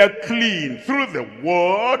 Ye are clean through the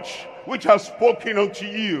word which has spoken unto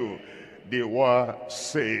you. They were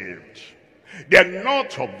saved. They are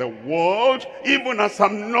not of the world, even as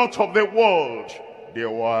I'm not of the world. They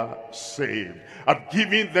were saved. I've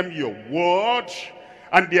given them your word,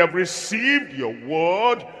 and they have received your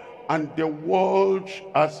word, and the world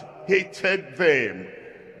has hated them.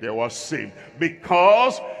 They were saved.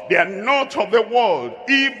 Because they are not of the world,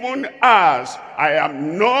 even as I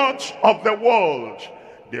am not of the world.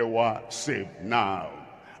 They were saved. Now,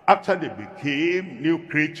 after they became new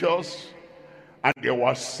creatures, and they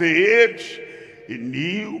were saved, a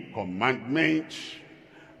new commandment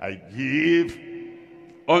I give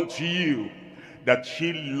unto you, that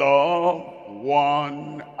ye love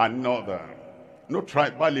one another. No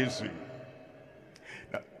tribalism.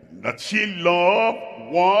 That ye love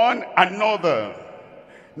one another.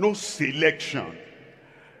 No selection.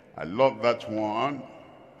 I love that one.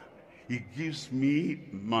 He gives me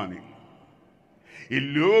money. He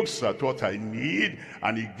looks at what I need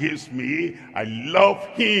and he gives me. I love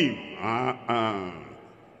him.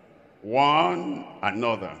 One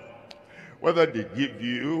another. Whether they give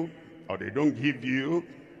you or they don't give you,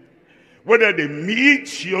 whether they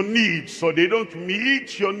meet your needs or they don't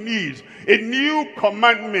meet your needs, a new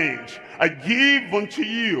commandment I give unto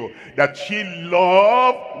you, that ye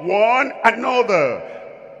love one another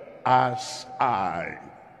as I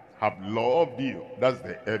have loved you. That's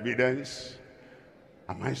the evidence.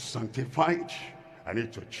 Am I sanctified? I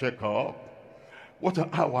need to check up.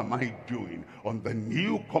 How am I doing on the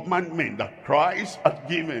new commandment that Christ has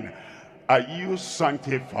given? Are you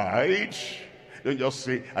sanctified? Don't just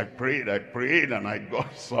say, I prayed, and I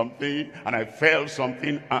got something, and I felt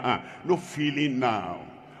something. No feeling now.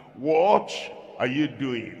 What are you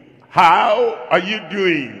doing? How are you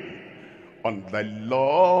doing on the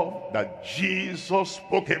love that Jesus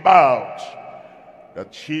spoke about?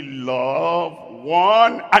 That ye love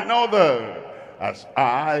one another as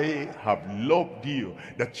I have loved you.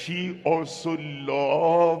 That ye also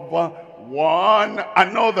love one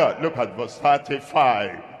another. Look at verse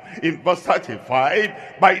 35. In verse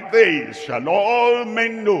 35, by this shall all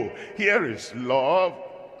men know. Here is love.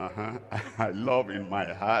 I love in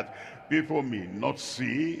my heart. People may not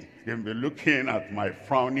see. They may be looking at my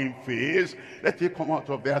frowning face. Let it come out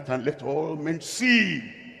of that and let all men see.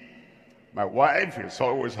 My wife is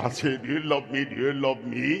always asking, do you love me? Do you love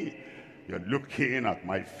me? You're looking at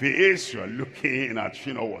my face. You're looking at,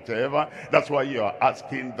 whatever. That's why you're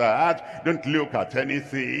asking that. Don't look at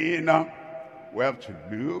anything. We have to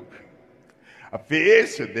look. A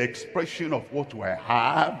face is the expression of what we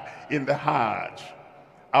have in the heart.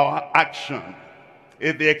 Our action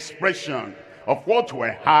is the expression of what we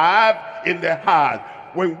have in the heart.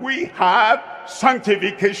 When we have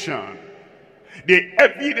sanctification, the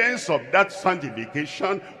evidence of that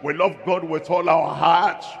sanctification, we love God with all our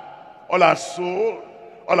heart, all our soul,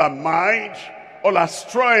 all our mind, all our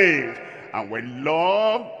strength. And we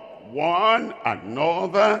love one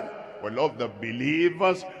another. We love the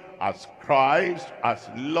believers as Christ has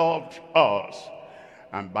loved us.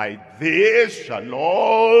 And by this shall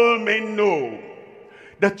all men know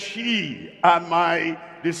that ye are my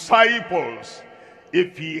disciples,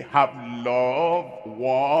 if ye have love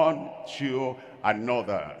one to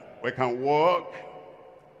another. We can walk,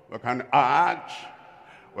 we can act,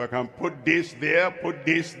 we can put this there, put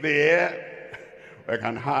this there. We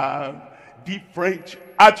can have different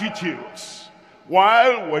attitudes.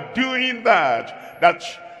 While we're doing that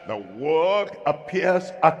the work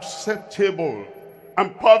appears acceptable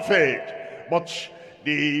and perfect. But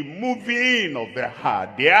the moving of the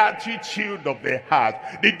heart, the attitude of the heart,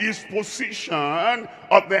 the disposition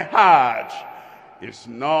of the heart is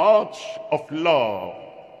not of love.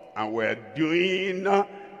 And we're doing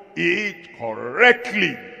it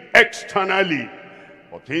correctly, externally.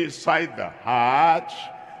 But inside the heart,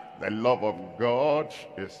 the love of God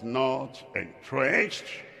is not entrenched,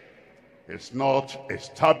 it's not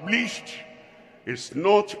established, it's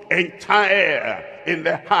not entire in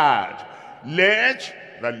the heart.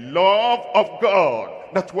 Let the love of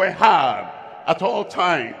God that we have at all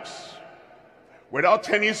times, without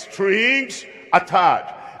any strings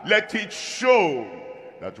attached, let it show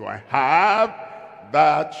that we have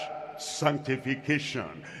that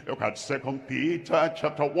sanctification. Look at 2 Peter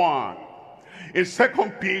chapter 1. In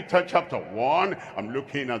 2 Peter chapter 1, I'm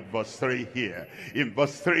looking at verse 3 here. In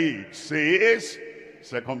verse 3 it says,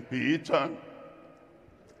 2 Peter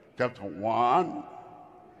chapter 1,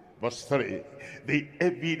 verse 3, the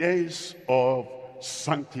evidence of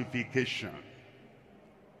sanctification,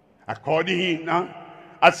 according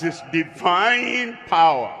as his divine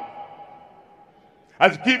power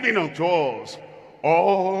has given unto us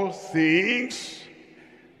all things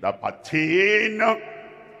that pertain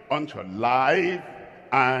unto life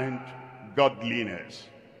and godliness.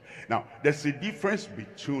 Now, there's a difference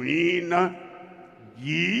between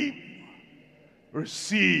give,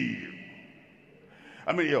 receive.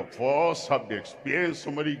 How many of us have the experience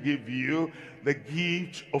somebody give you the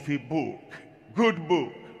gift of a book, good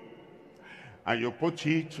book, and you put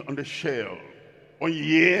it on the shelf? 1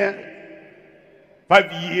 year,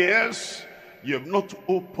 5 years, you have not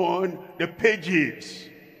opened the pages.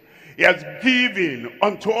 He has given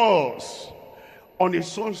unto us on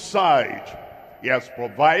his own side. He has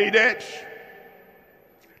provided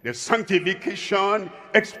the sanctification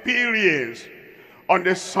experience on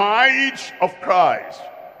the side of Christ,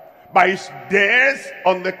 by his death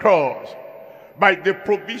on the cross, by the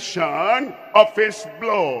provision of his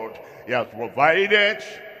blood. He has provided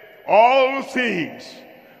all things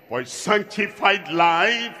for his sanctified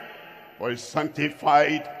life, for his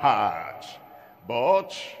sanctified heart.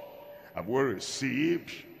 But have we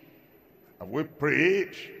received? Have we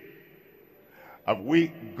prayed? Have we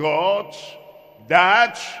got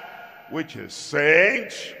that which is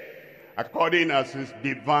sent according as his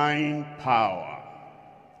divine power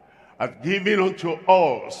hath given unto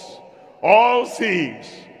us all things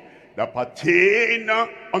that pertain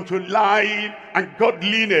unto life and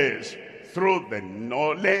godliness, through the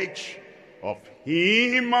knowledge of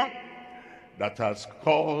him that has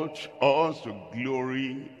called us to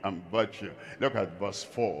glory and virtue. Look at verse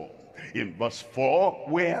 4. In verse 4,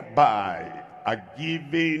 whereby are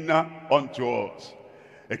given unto us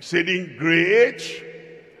exceeding great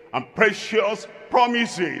and precious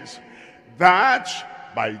promises, that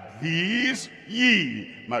by these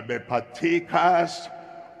ye might be partakers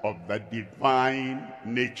of the divine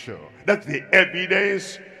nature. That's the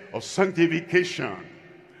evidence of sanctification.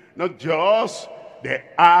 Not just the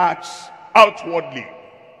acts outwardly,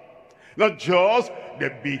 not just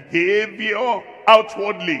the behavior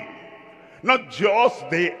outwardly, not just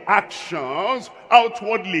the actions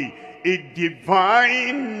outwardly, a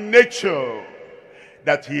divine nature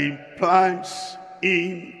that he implants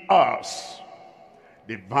in us.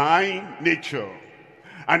 Divine nature.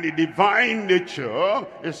 And the divine nature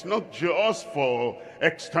is not just for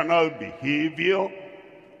external behavior,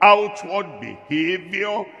 outward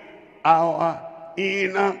behavior, our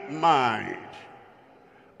inner mind,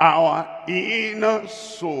 our inner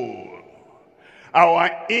soul, our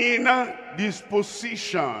inner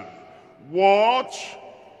disposition, what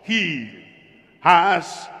he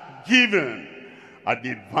has given, a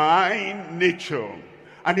divine nature.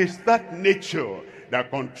 And it's that nature that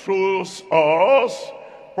controls us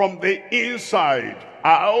from the inside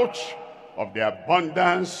out. Of the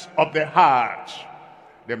abundance of the heart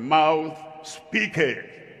the mouth speaketh,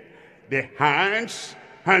 the hands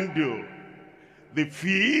handle, the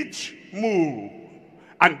feet move,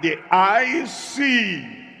 and the eyes see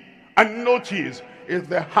and notice is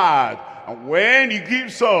the heart. And when he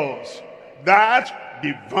gives us that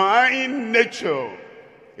divine nature,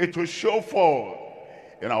 it will show forth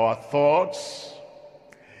in our thoughts,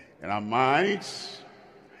 in our minds,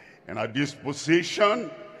 in our disposition,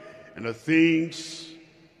 in the things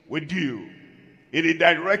we do, in the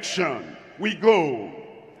direction we go.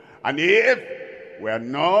 And if we are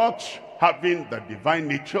not having the divine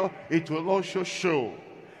nature, it will also show,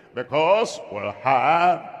 because we'll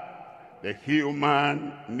have the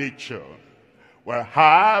human nature, we'll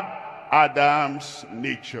have Adam's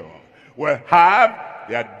nature, we'll have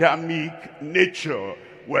the Adamic nature,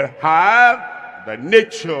 we'll have the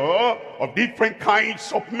nature of different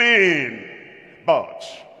kinds of men. But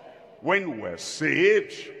when we're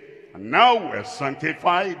saved, and now we're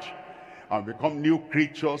sanctified, and become new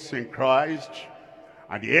creatures in Christ,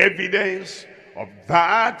 and the evidence of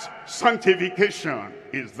that sanctification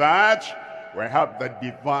is that we have the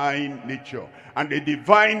divine nature. And the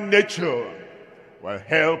divine nature will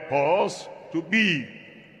help us to be,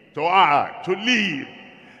 to act, to live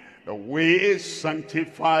the way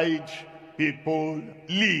sanctified people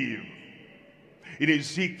live. In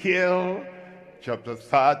Ezekiel chapter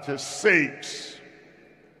 36,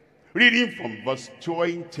 reading from verse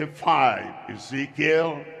 25,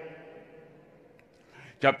 Ezekiel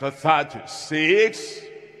chapter 36,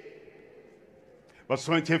 verse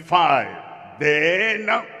 25. Then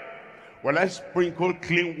will I sprinkle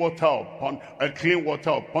clean water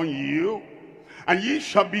upon you, and ye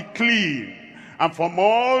shall be clean, and from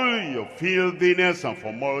all your filthiness and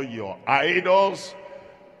from all your idols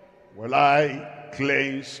will I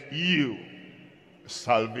cleanse you.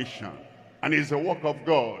 Salvation. And it's the work of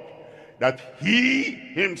God that he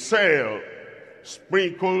himself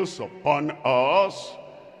sprinkles upon us.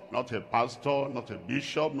 Not a pastor, not a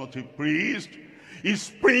bishop, not a priest. He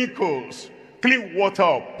sprinkles clean water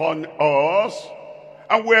upon us,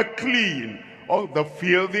 and we're clean. All the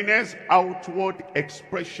filthiness, outward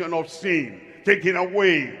expression of sin taken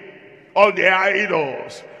away. All the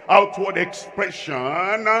idols, outward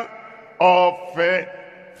expression of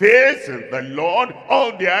faith in the Lord,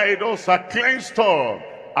 all the idols are cleansed up.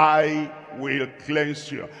 I will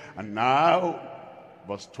cleanse you. And now,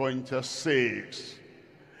 verse 26,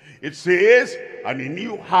 it says, and a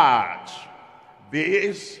new heart.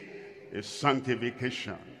 This is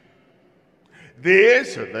sanctification. This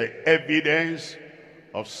is the evidence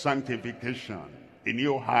of sanctification. A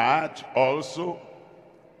new heart also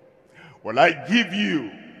will I give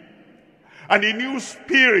you, and a new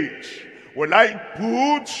spirit will I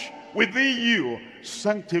put within you.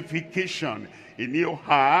 Sanctification. A new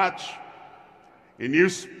heart, a new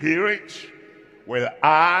spirit will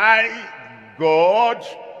I, God,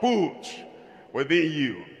 put within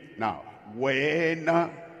you. Now, when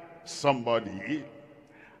somebody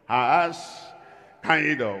has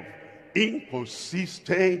kind of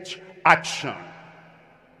inconsistent action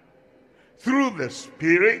through the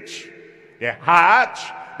spirit, the heart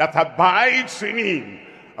that abides in him,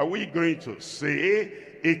 are we going to say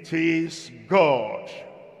it is God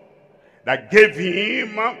that gave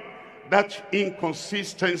him that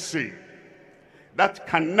inconsistency, that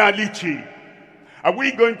carnality? Are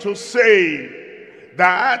we going to say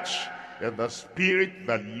that the spirit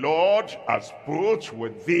the Lord has put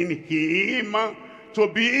within him to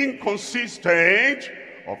be inconsistent?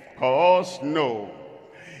 Of course, no.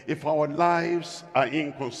 If our lives are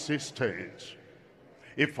inconsistent,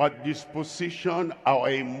 if our disposition, our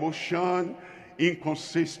emotion,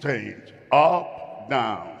 inconsistent, up,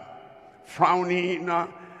 down, frowning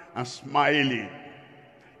and smiling,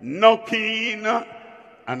 knocking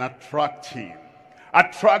and attracting,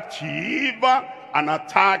 attractive and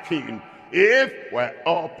attacking, if we're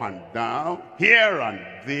up and down, here and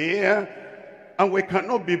there, and we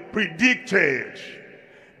cannot be predicted,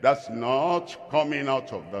 that's not coming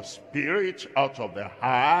out of the spirit, out of the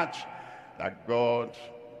heart that God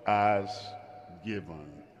has given.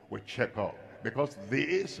 We check up, because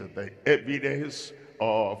this is the evidence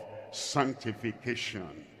of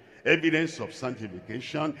sanctification. Evidence of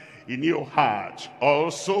sanctification in your heart.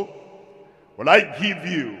 Also, will I give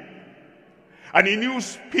you, and a new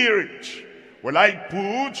spirit will I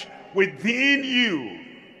put within you,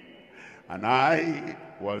 and I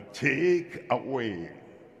will take away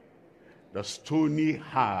the stony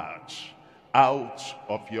heart out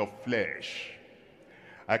of your flesh.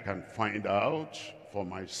 I can find out for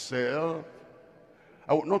myself.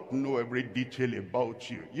 I will not know every detail about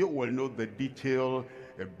you. You will know the detail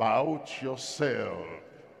about yourself.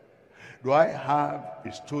 Do I have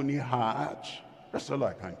a stony heart? That's all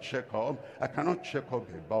I can check up. I cannot check up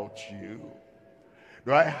about you.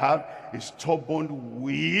 Do I have a stubborn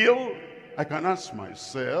will? I can ask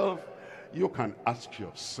myself. You can ask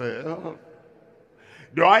yourself.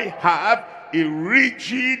 Do I have a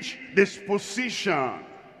rigid disposition?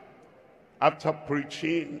 After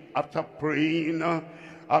preaching, after praying,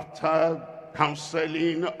 after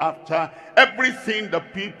counseling, after everything the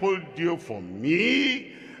people do for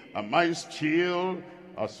me, am I still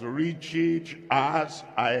as rigid as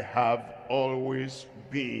I have always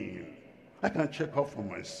been? I can check up for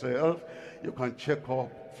myself. You can check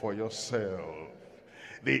up for yourself.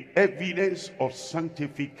 The evidence of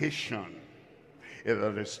sanctification is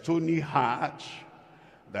that the stony heart,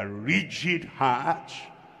 the rigid heart,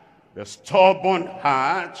 the stubborn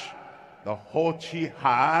heart, the haughty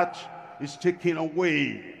heart is taken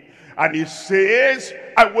away. And he says,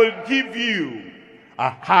 I will give you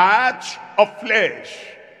a heart of flesh.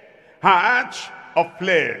 Heart of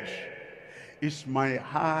flesh. Is my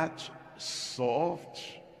heart soft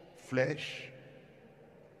flesh?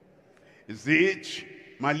 Is it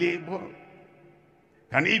malleable?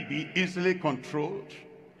 Can it be easily controlled?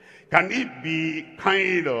 Can it be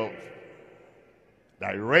kind of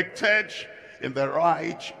directed in the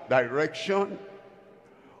right direction?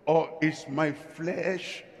 Or is my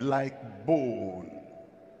flesh like bone?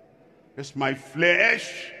 Is my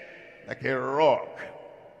flesh like a rock?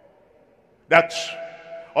 That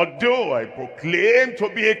although I proclaim to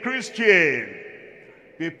be a Christian,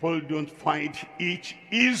 people don't find it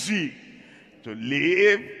easy to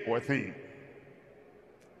live with him,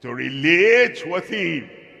 to relate with him.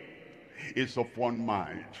 Is of one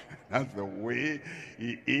mind. That's the way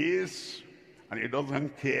he is, and he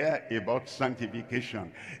doesn't care about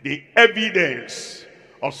sanctification. The evidence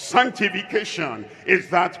of sanctification is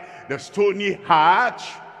that the stony heart,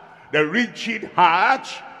 the rigid heart,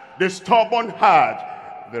 the stubborn heart,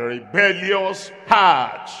 the rebellious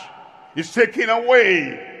heart is taken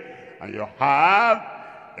away, and you have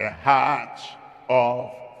a heart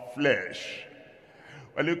of flesh.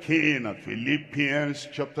 We're looking at Philippians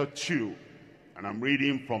chapter 2, and I'm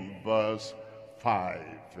reading from verse 5.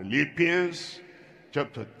 Philippians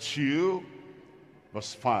chapter 2,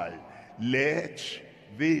 verse 5. Let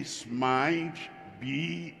this mind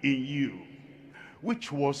be in you,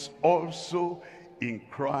 which was also in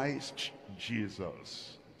Christ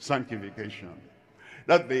Jesus. Sanctification.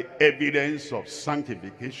 That's the evidence of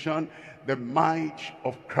sanctification, the mind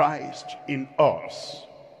of Christ in us.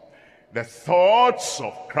 The thoughts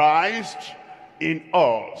of Christ in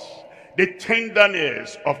us. The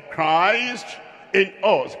tenderness of Christ in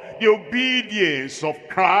us. The obedience of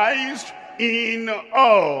Christ in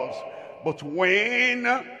us. But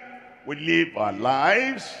when we live our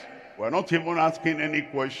lives, we're not even asking any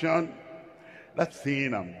question. That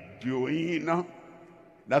thing I'm doing,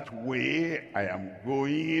 that way I am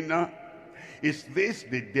going, is this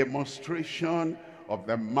the demonstration of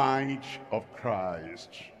the mind of Christ?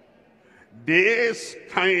 This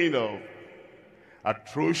kind of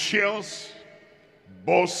atrocious,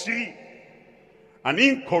 bossy, and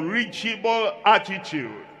incorrigible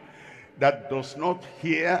attitude that does not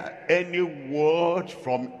hear any word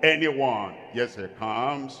from anyone. Yes, he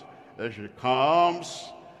comes, yes, she comes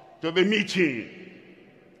to the meeting.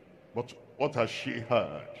 But what has she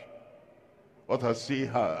heard? What has he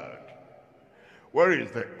heard? Where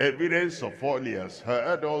is the evidence of all he has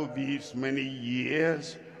heard all these many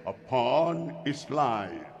years upon his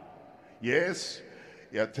life? Yes,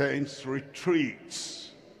 He attends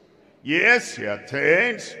retreats. Yes, he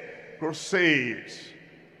attends crusades.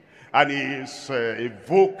 And he is a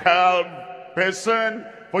vocal person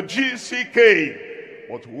for GCK.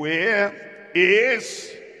 But where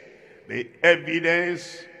is the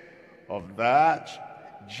evidence of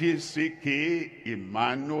that GCK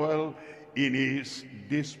Emmanuel in his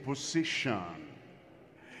disposition?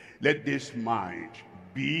 Let this mind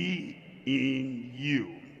be in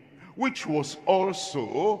you, which was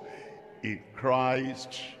also in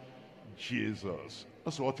Christ Jesus.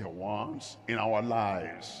 That's what he wants in our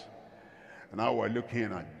lives. And now we're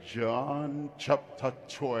looking at John chapter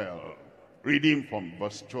 12, reading from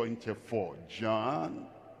verse 24. John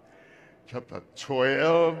chapter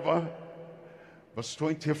 12, verse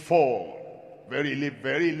 24. Verily,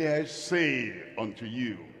 verily, I say unto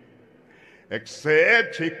you,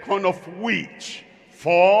 except a corn of wheat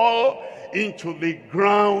fall into the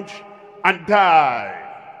ground and die,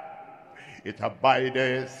 it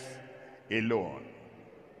abideth alone.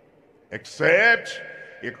 Except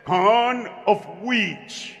a corn of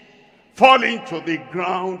wheat fall into the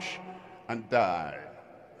ground and die.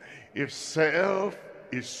 If self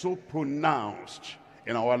is so pronounced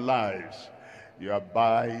in our lives, you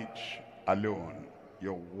abide alone.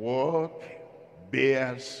 Your work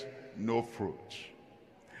bears no fruit.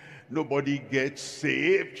 Nobody gets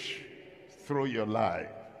saved through your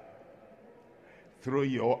life, through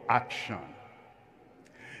your action.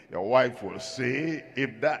 Your wife will say,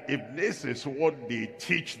 if this is what they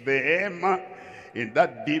teach them in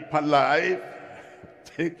that deeper life,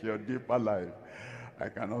 take your deeper life. I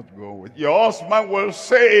cannot go with. Your husband will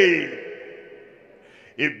say,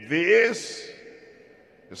 if this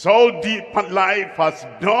is all deeper life has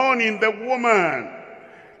done in the woman,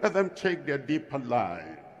 let them take their deeper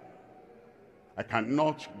life. I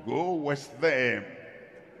cannot go with them.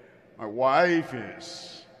 My wife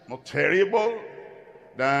is more terrible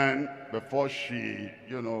than before she,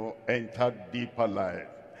 entered deeper life.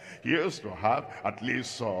 He used to have at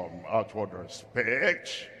least some outward respect,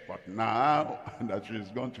 but now that she's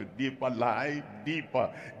gone to deeper life,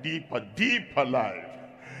 deeper life,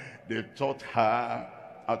 they've taught her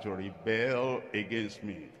how to rebel against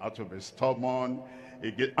me, how to be stubborn,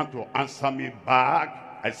 how to answer me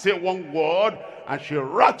back. I say one word and she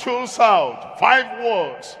rattles out 5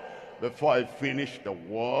 words before I finish the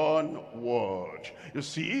one word. You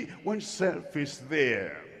see, when self is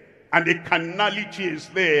there and the carnality is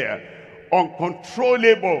there,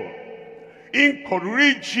 uncontrollable,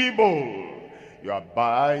 incorrigible, you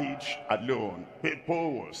abide alone.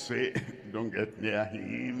 People will say, don't get near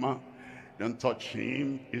him, don't touch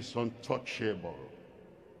him, he's untouchable.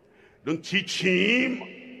 Don't teach him,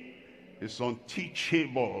 he's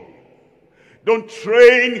unteachable. Don't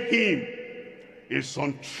train him, he's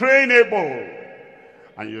untrainable.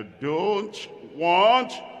 And you don't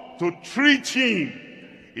want to treat him,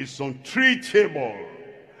 he's untreatable.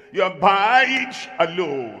 You abide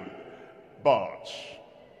alone. But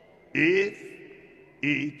if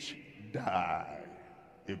it die,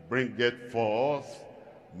 it bringeth forth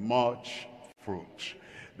much fruit.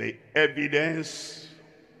 The evidence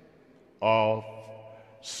of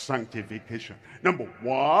sanctification. Number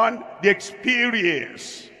 1, the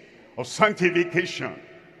experience of sanctification.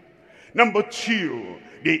 Number 2,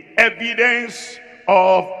 the evidence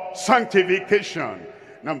of sanctification.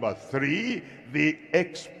 Number 3, the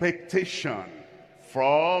expectation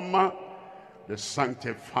from the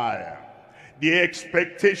sanctifier. The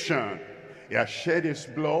expectation. He has shed his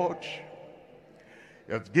blood.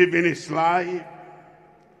 He has given his life.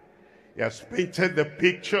 He has painted the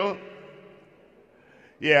picture.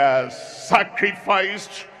 He has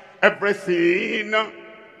sacrificed everything.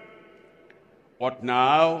 What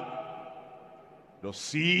now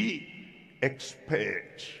does he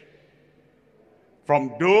expect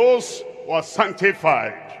from those who are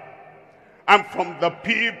sanctified and from the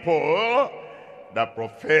people that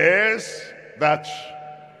profess that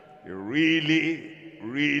they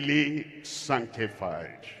really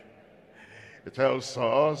sanctified? It tells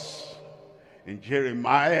us in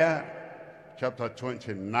Jeremiah chapter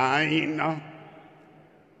 29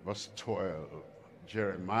 verse 12.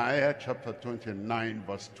 Jeremiah chapter 29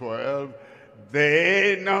 verse 12.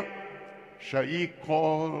 Then shall ye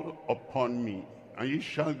call upon me, and ye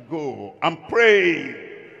shall go and pray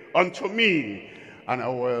unto me, and I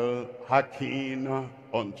will hearken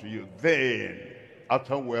unto you. Then,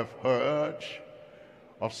 after we have heard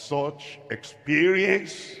of such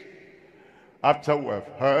experience, after we have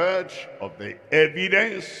heard of the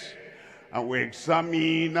evidence, and we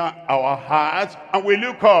examine our hearts, and we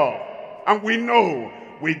look up, and we know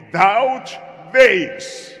without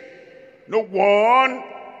this, No one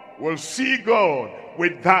will see God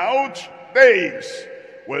without this,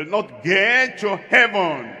 will not get to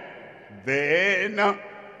heaven. Then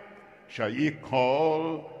shall ye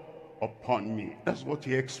call upon me. That's what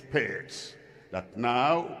he expects. That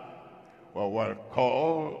now we will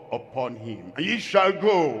call upon him. And ye shall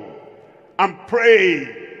go and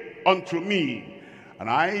pray unto me, and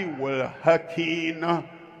I will hearken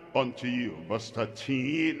unto you. Verse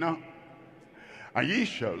 13. And ye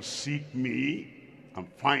shall seek me and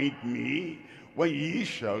find me when ye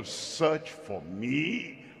shall search for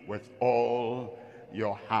me with all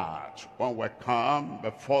your heart. When we come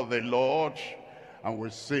before the Lord and we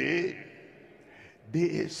say,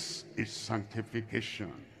 this is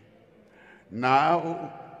sanctification.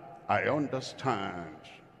 Now I understand,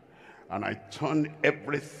 and I turn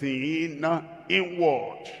everything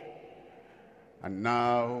inward. And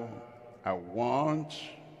now I want,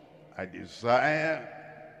 I desire,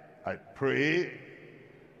 I pray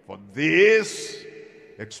for this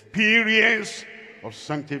experience of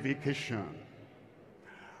sanctification.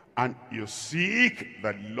 And you seek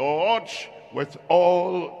the Lord with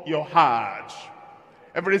all your heart.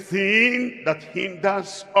 Everything that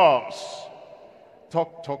hinders us,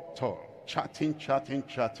 talk, chatting,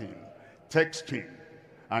 texting,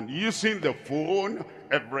 and using the phone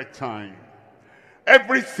every time.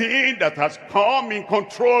 Everything that has come in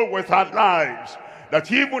control with our lives,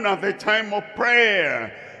 that even at the time of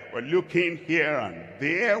prayer, we're looking here and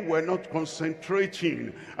there, we're not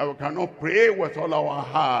concentrating, and we cannot pray with all our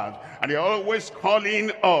heart, and they're always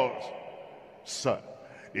calling us. Sir,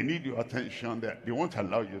 they need your attention there. They won't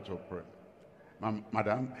allow you to pray.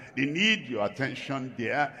 Madam, they need your attention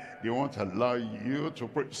there. They won't allow you to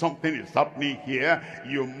pray. Something is happening here.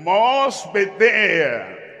 You must be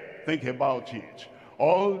there. Think about it.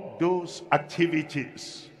 All those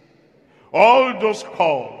activities, all those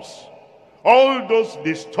calls, all those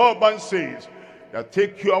disturbances that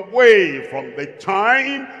take you away from the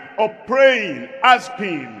time of praying,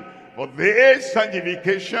 asking for this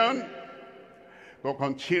sanctification, will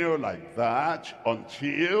continue like that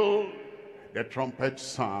until the trumpet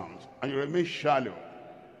sounds, and you remain shallow.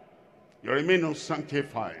 You remain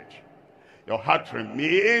unsanctified. Your heart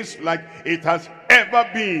remains like it has ever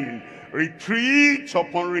been, retreat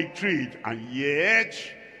upon retreat, and yet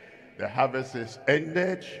the harvest is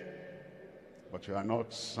ended, but you are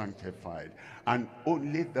not sanctified. And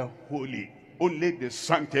only the holy, only the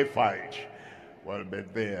sanctified will be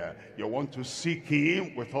there. You want to seek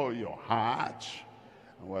him with all your heart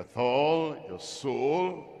and with all your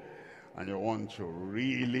soul, and you want to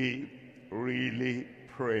really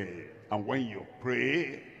pray. And when you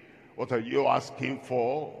pray, what are you asking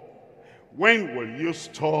for? When will you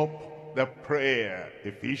stop the prayer?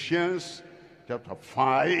 Ephesians chapter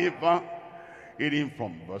 5, reading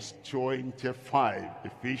from verse 25.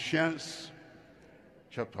 Ephesians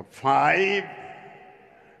chapter 5,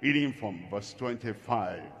 reading from verse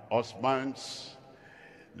 25. Husbands,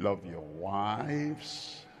 love your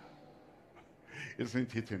wives.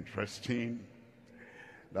 Isn't it interesting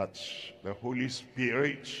that the Holy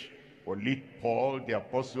Spirit will lead Paul the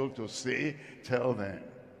apostle to say, tell them,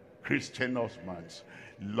 Christian husbands,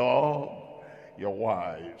 love your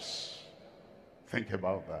wives. Think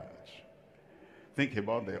about that. Think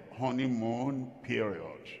about the honeymoon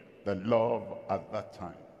period, the love at that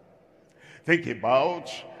time. Think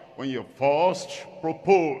about when you first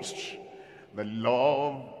proposed, the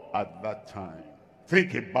love at that time.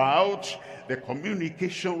 Think about the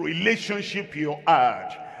communication relationship you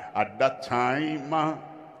had at that time,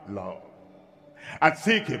 love. And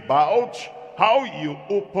think about how you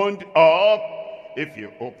opened up, if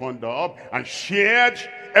you opened up and shared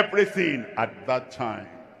everything at that time.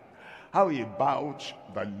 How about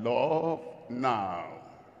the love now?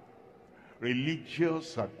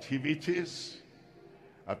 Religious activities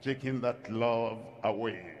have taken that love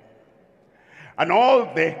away. And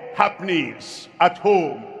all the happenings at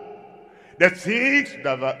home, the things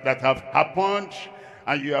that have happened,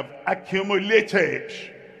 and you have accumulated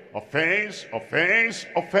offense,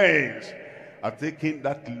 are taking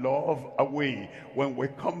that love away. When we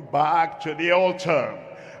come back to the altar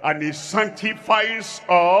and he sanctifies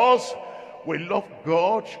us, we love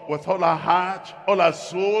God with all our heart, all our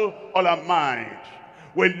soul, all our mind.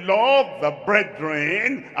 We love the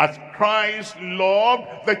brethren as Christ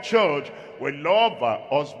loved the church. We love our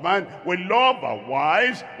husband, we love our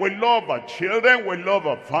wives, we love our children, we love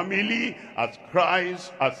our family as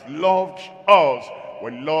Christ has loved us. We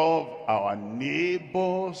love our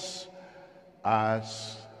neighbors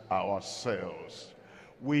as ourselves.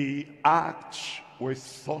 We act with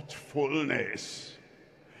thoughtfulness.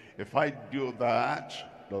 If I do that,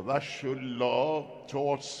 does that show love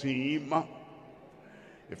towards him?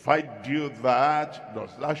 If I do that,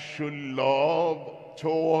 does that show love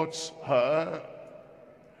towards her?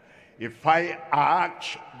 If I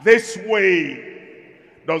act this way,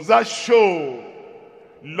 does that show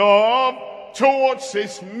love towards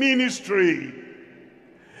his ministry?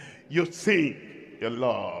 You think you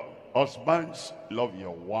love. Husbands, love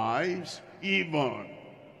your wives, even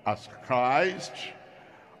as Christ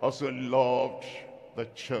also loved the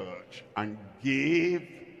church and gave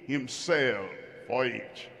himself for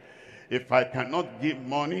it. If I cannot give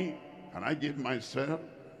money, can I give myself?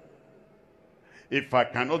 If I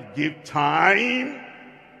cannot give time,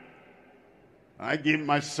 can I give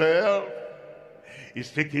myself? It's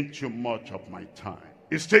taking too much of my time.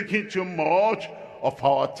 It's taking too much of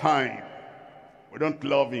our time. We don't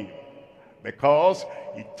love him because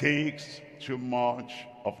it takes too much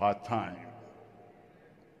of our time.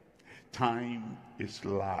 Time is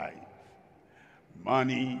life.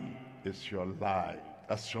 Money is your life.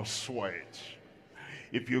 That's your sweat.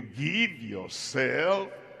 If you give yourself,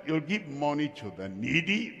 you'll give money to the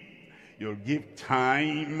needy. You'll give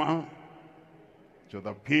time to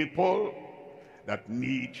the people that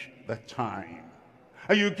need the time.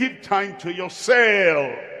 And you give time to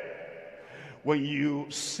yourself. When you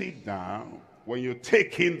sit down, when you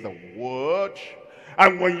take in the word,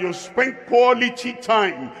 and when you spend quality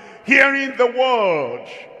time hearing the word,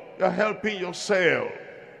 you're helping yourself.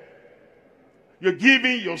 You're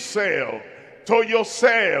giving yourself to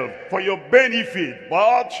yourself for your benefit.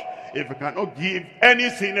 But if you cannot give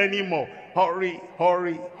anything anymore, hurry,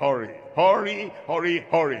 hurry, hurry. Hurry, hurry,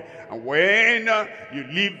 hurry. And when you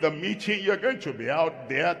leave the meeting, you're going to be out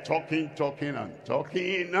there talking, and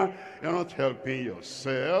talking. You're not helping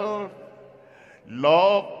yourself.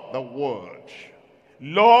 Love the word.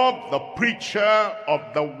 Love the preacher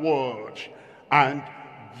of the word. And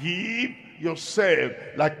give yourself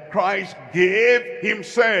like Christ gave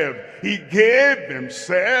himself. He gave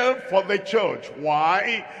himself for the church.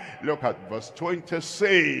 Why? Look at verse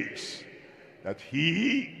 26. That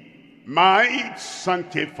he might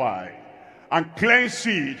sanctify and cleanse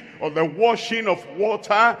it of the washing of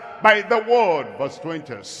water by the word. Verse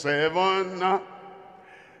 27,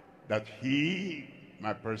 that he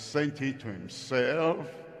might present it to himself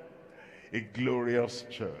a glorious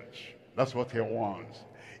church. That's what he wants.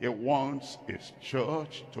 He wants his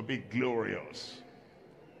church to be glorious,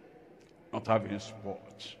 not having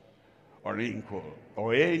spot or wrinkle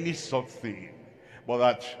or any such thing, but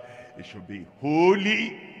that it should be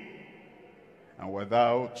holy and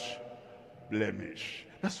without blemish.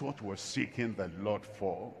 That's what we're seeking the Lord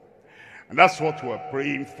for. And that's what we're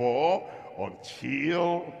praying for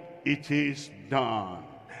until it is done.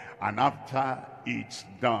 And after it's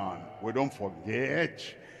done, we don't forget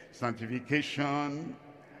sanctification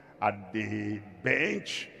at the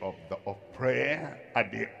bench of prayer,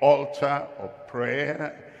 at the altar of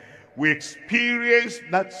prayer. We experience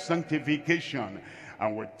that sanctification.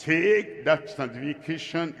 And we take that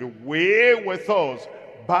sanctification away with us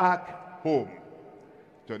back home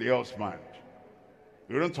to the husband.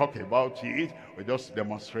 We don't talk about it, we just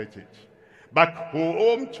demonstrate it. Back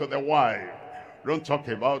home to the wife. We don't talk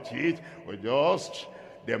about it, we just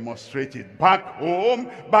demonstrate it. Back home,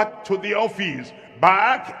 back to the office,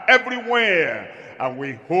 back everywhere. And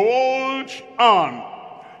we hold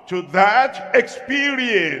on to that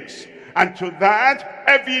experience and to that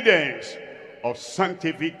evidence of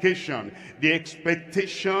sanctification, the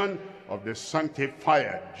expectation of the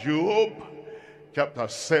sanctifier. Job chapter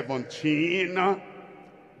 17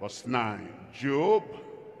 verse 9. Job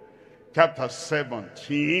chapter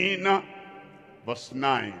 17 verse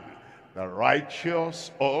 9. The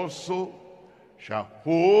righteous also shall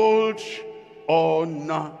hold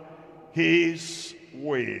on his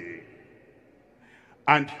way,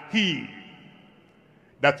 and he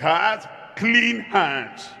that hath clean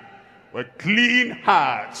hands, with clean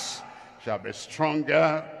hearts, shall be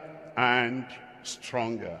stronger and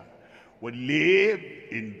stronger. We live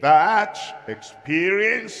in that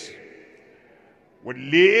experience. We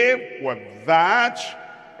live with that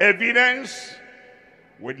evidence.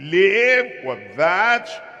 We live with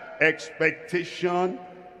that expectation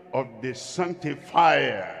of the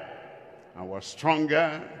sanctifier. And we're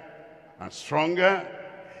stronger and stronger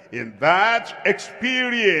in that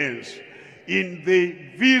experience, in the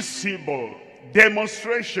visible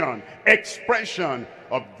demonstration, expression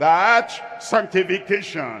of that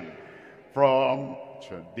sanctification. From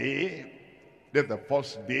today, this is the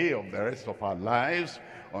first day of the rest of our lives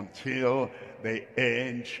until the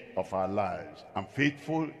end of our lives. And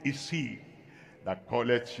faithful is he that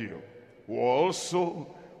calleth you, who also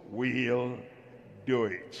will do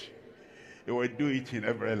it. He will do it in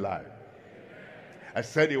every life. I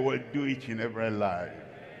said he will do it in every life.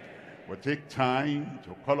 We'll take time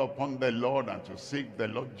to call upon the Lord and to seek the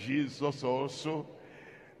Lord Jesus also,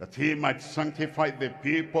 that he might sanctify the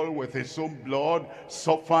people with his own blood,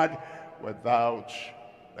 suffered without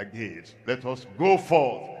the gate. Let us go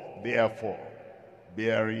forth, therefore,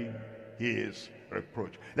 bearing his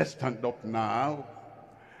reproach. Let's stand up now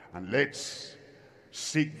and let's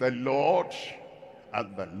seek the Lord,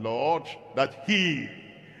 and the Lord that he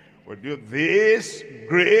will do this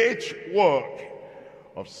great work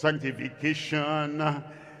of sanctification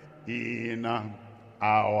in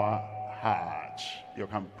our hearts. You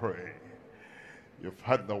can pray. You've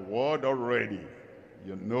heard the word already.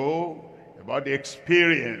 You know about the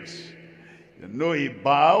experience. You know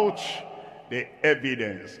about the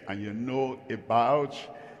evidence. And you know about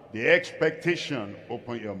the expectation.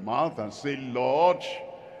 Open your mouth and say, Lord,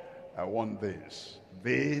 I want this.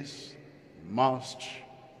 This must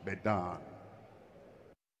be done.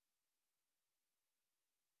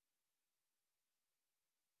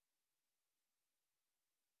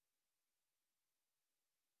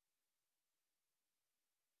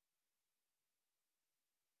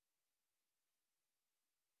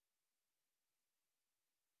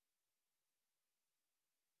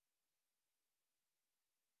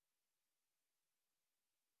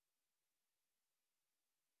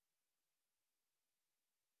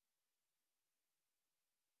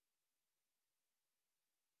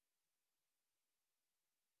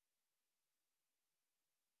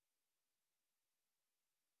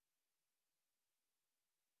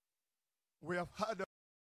 We have had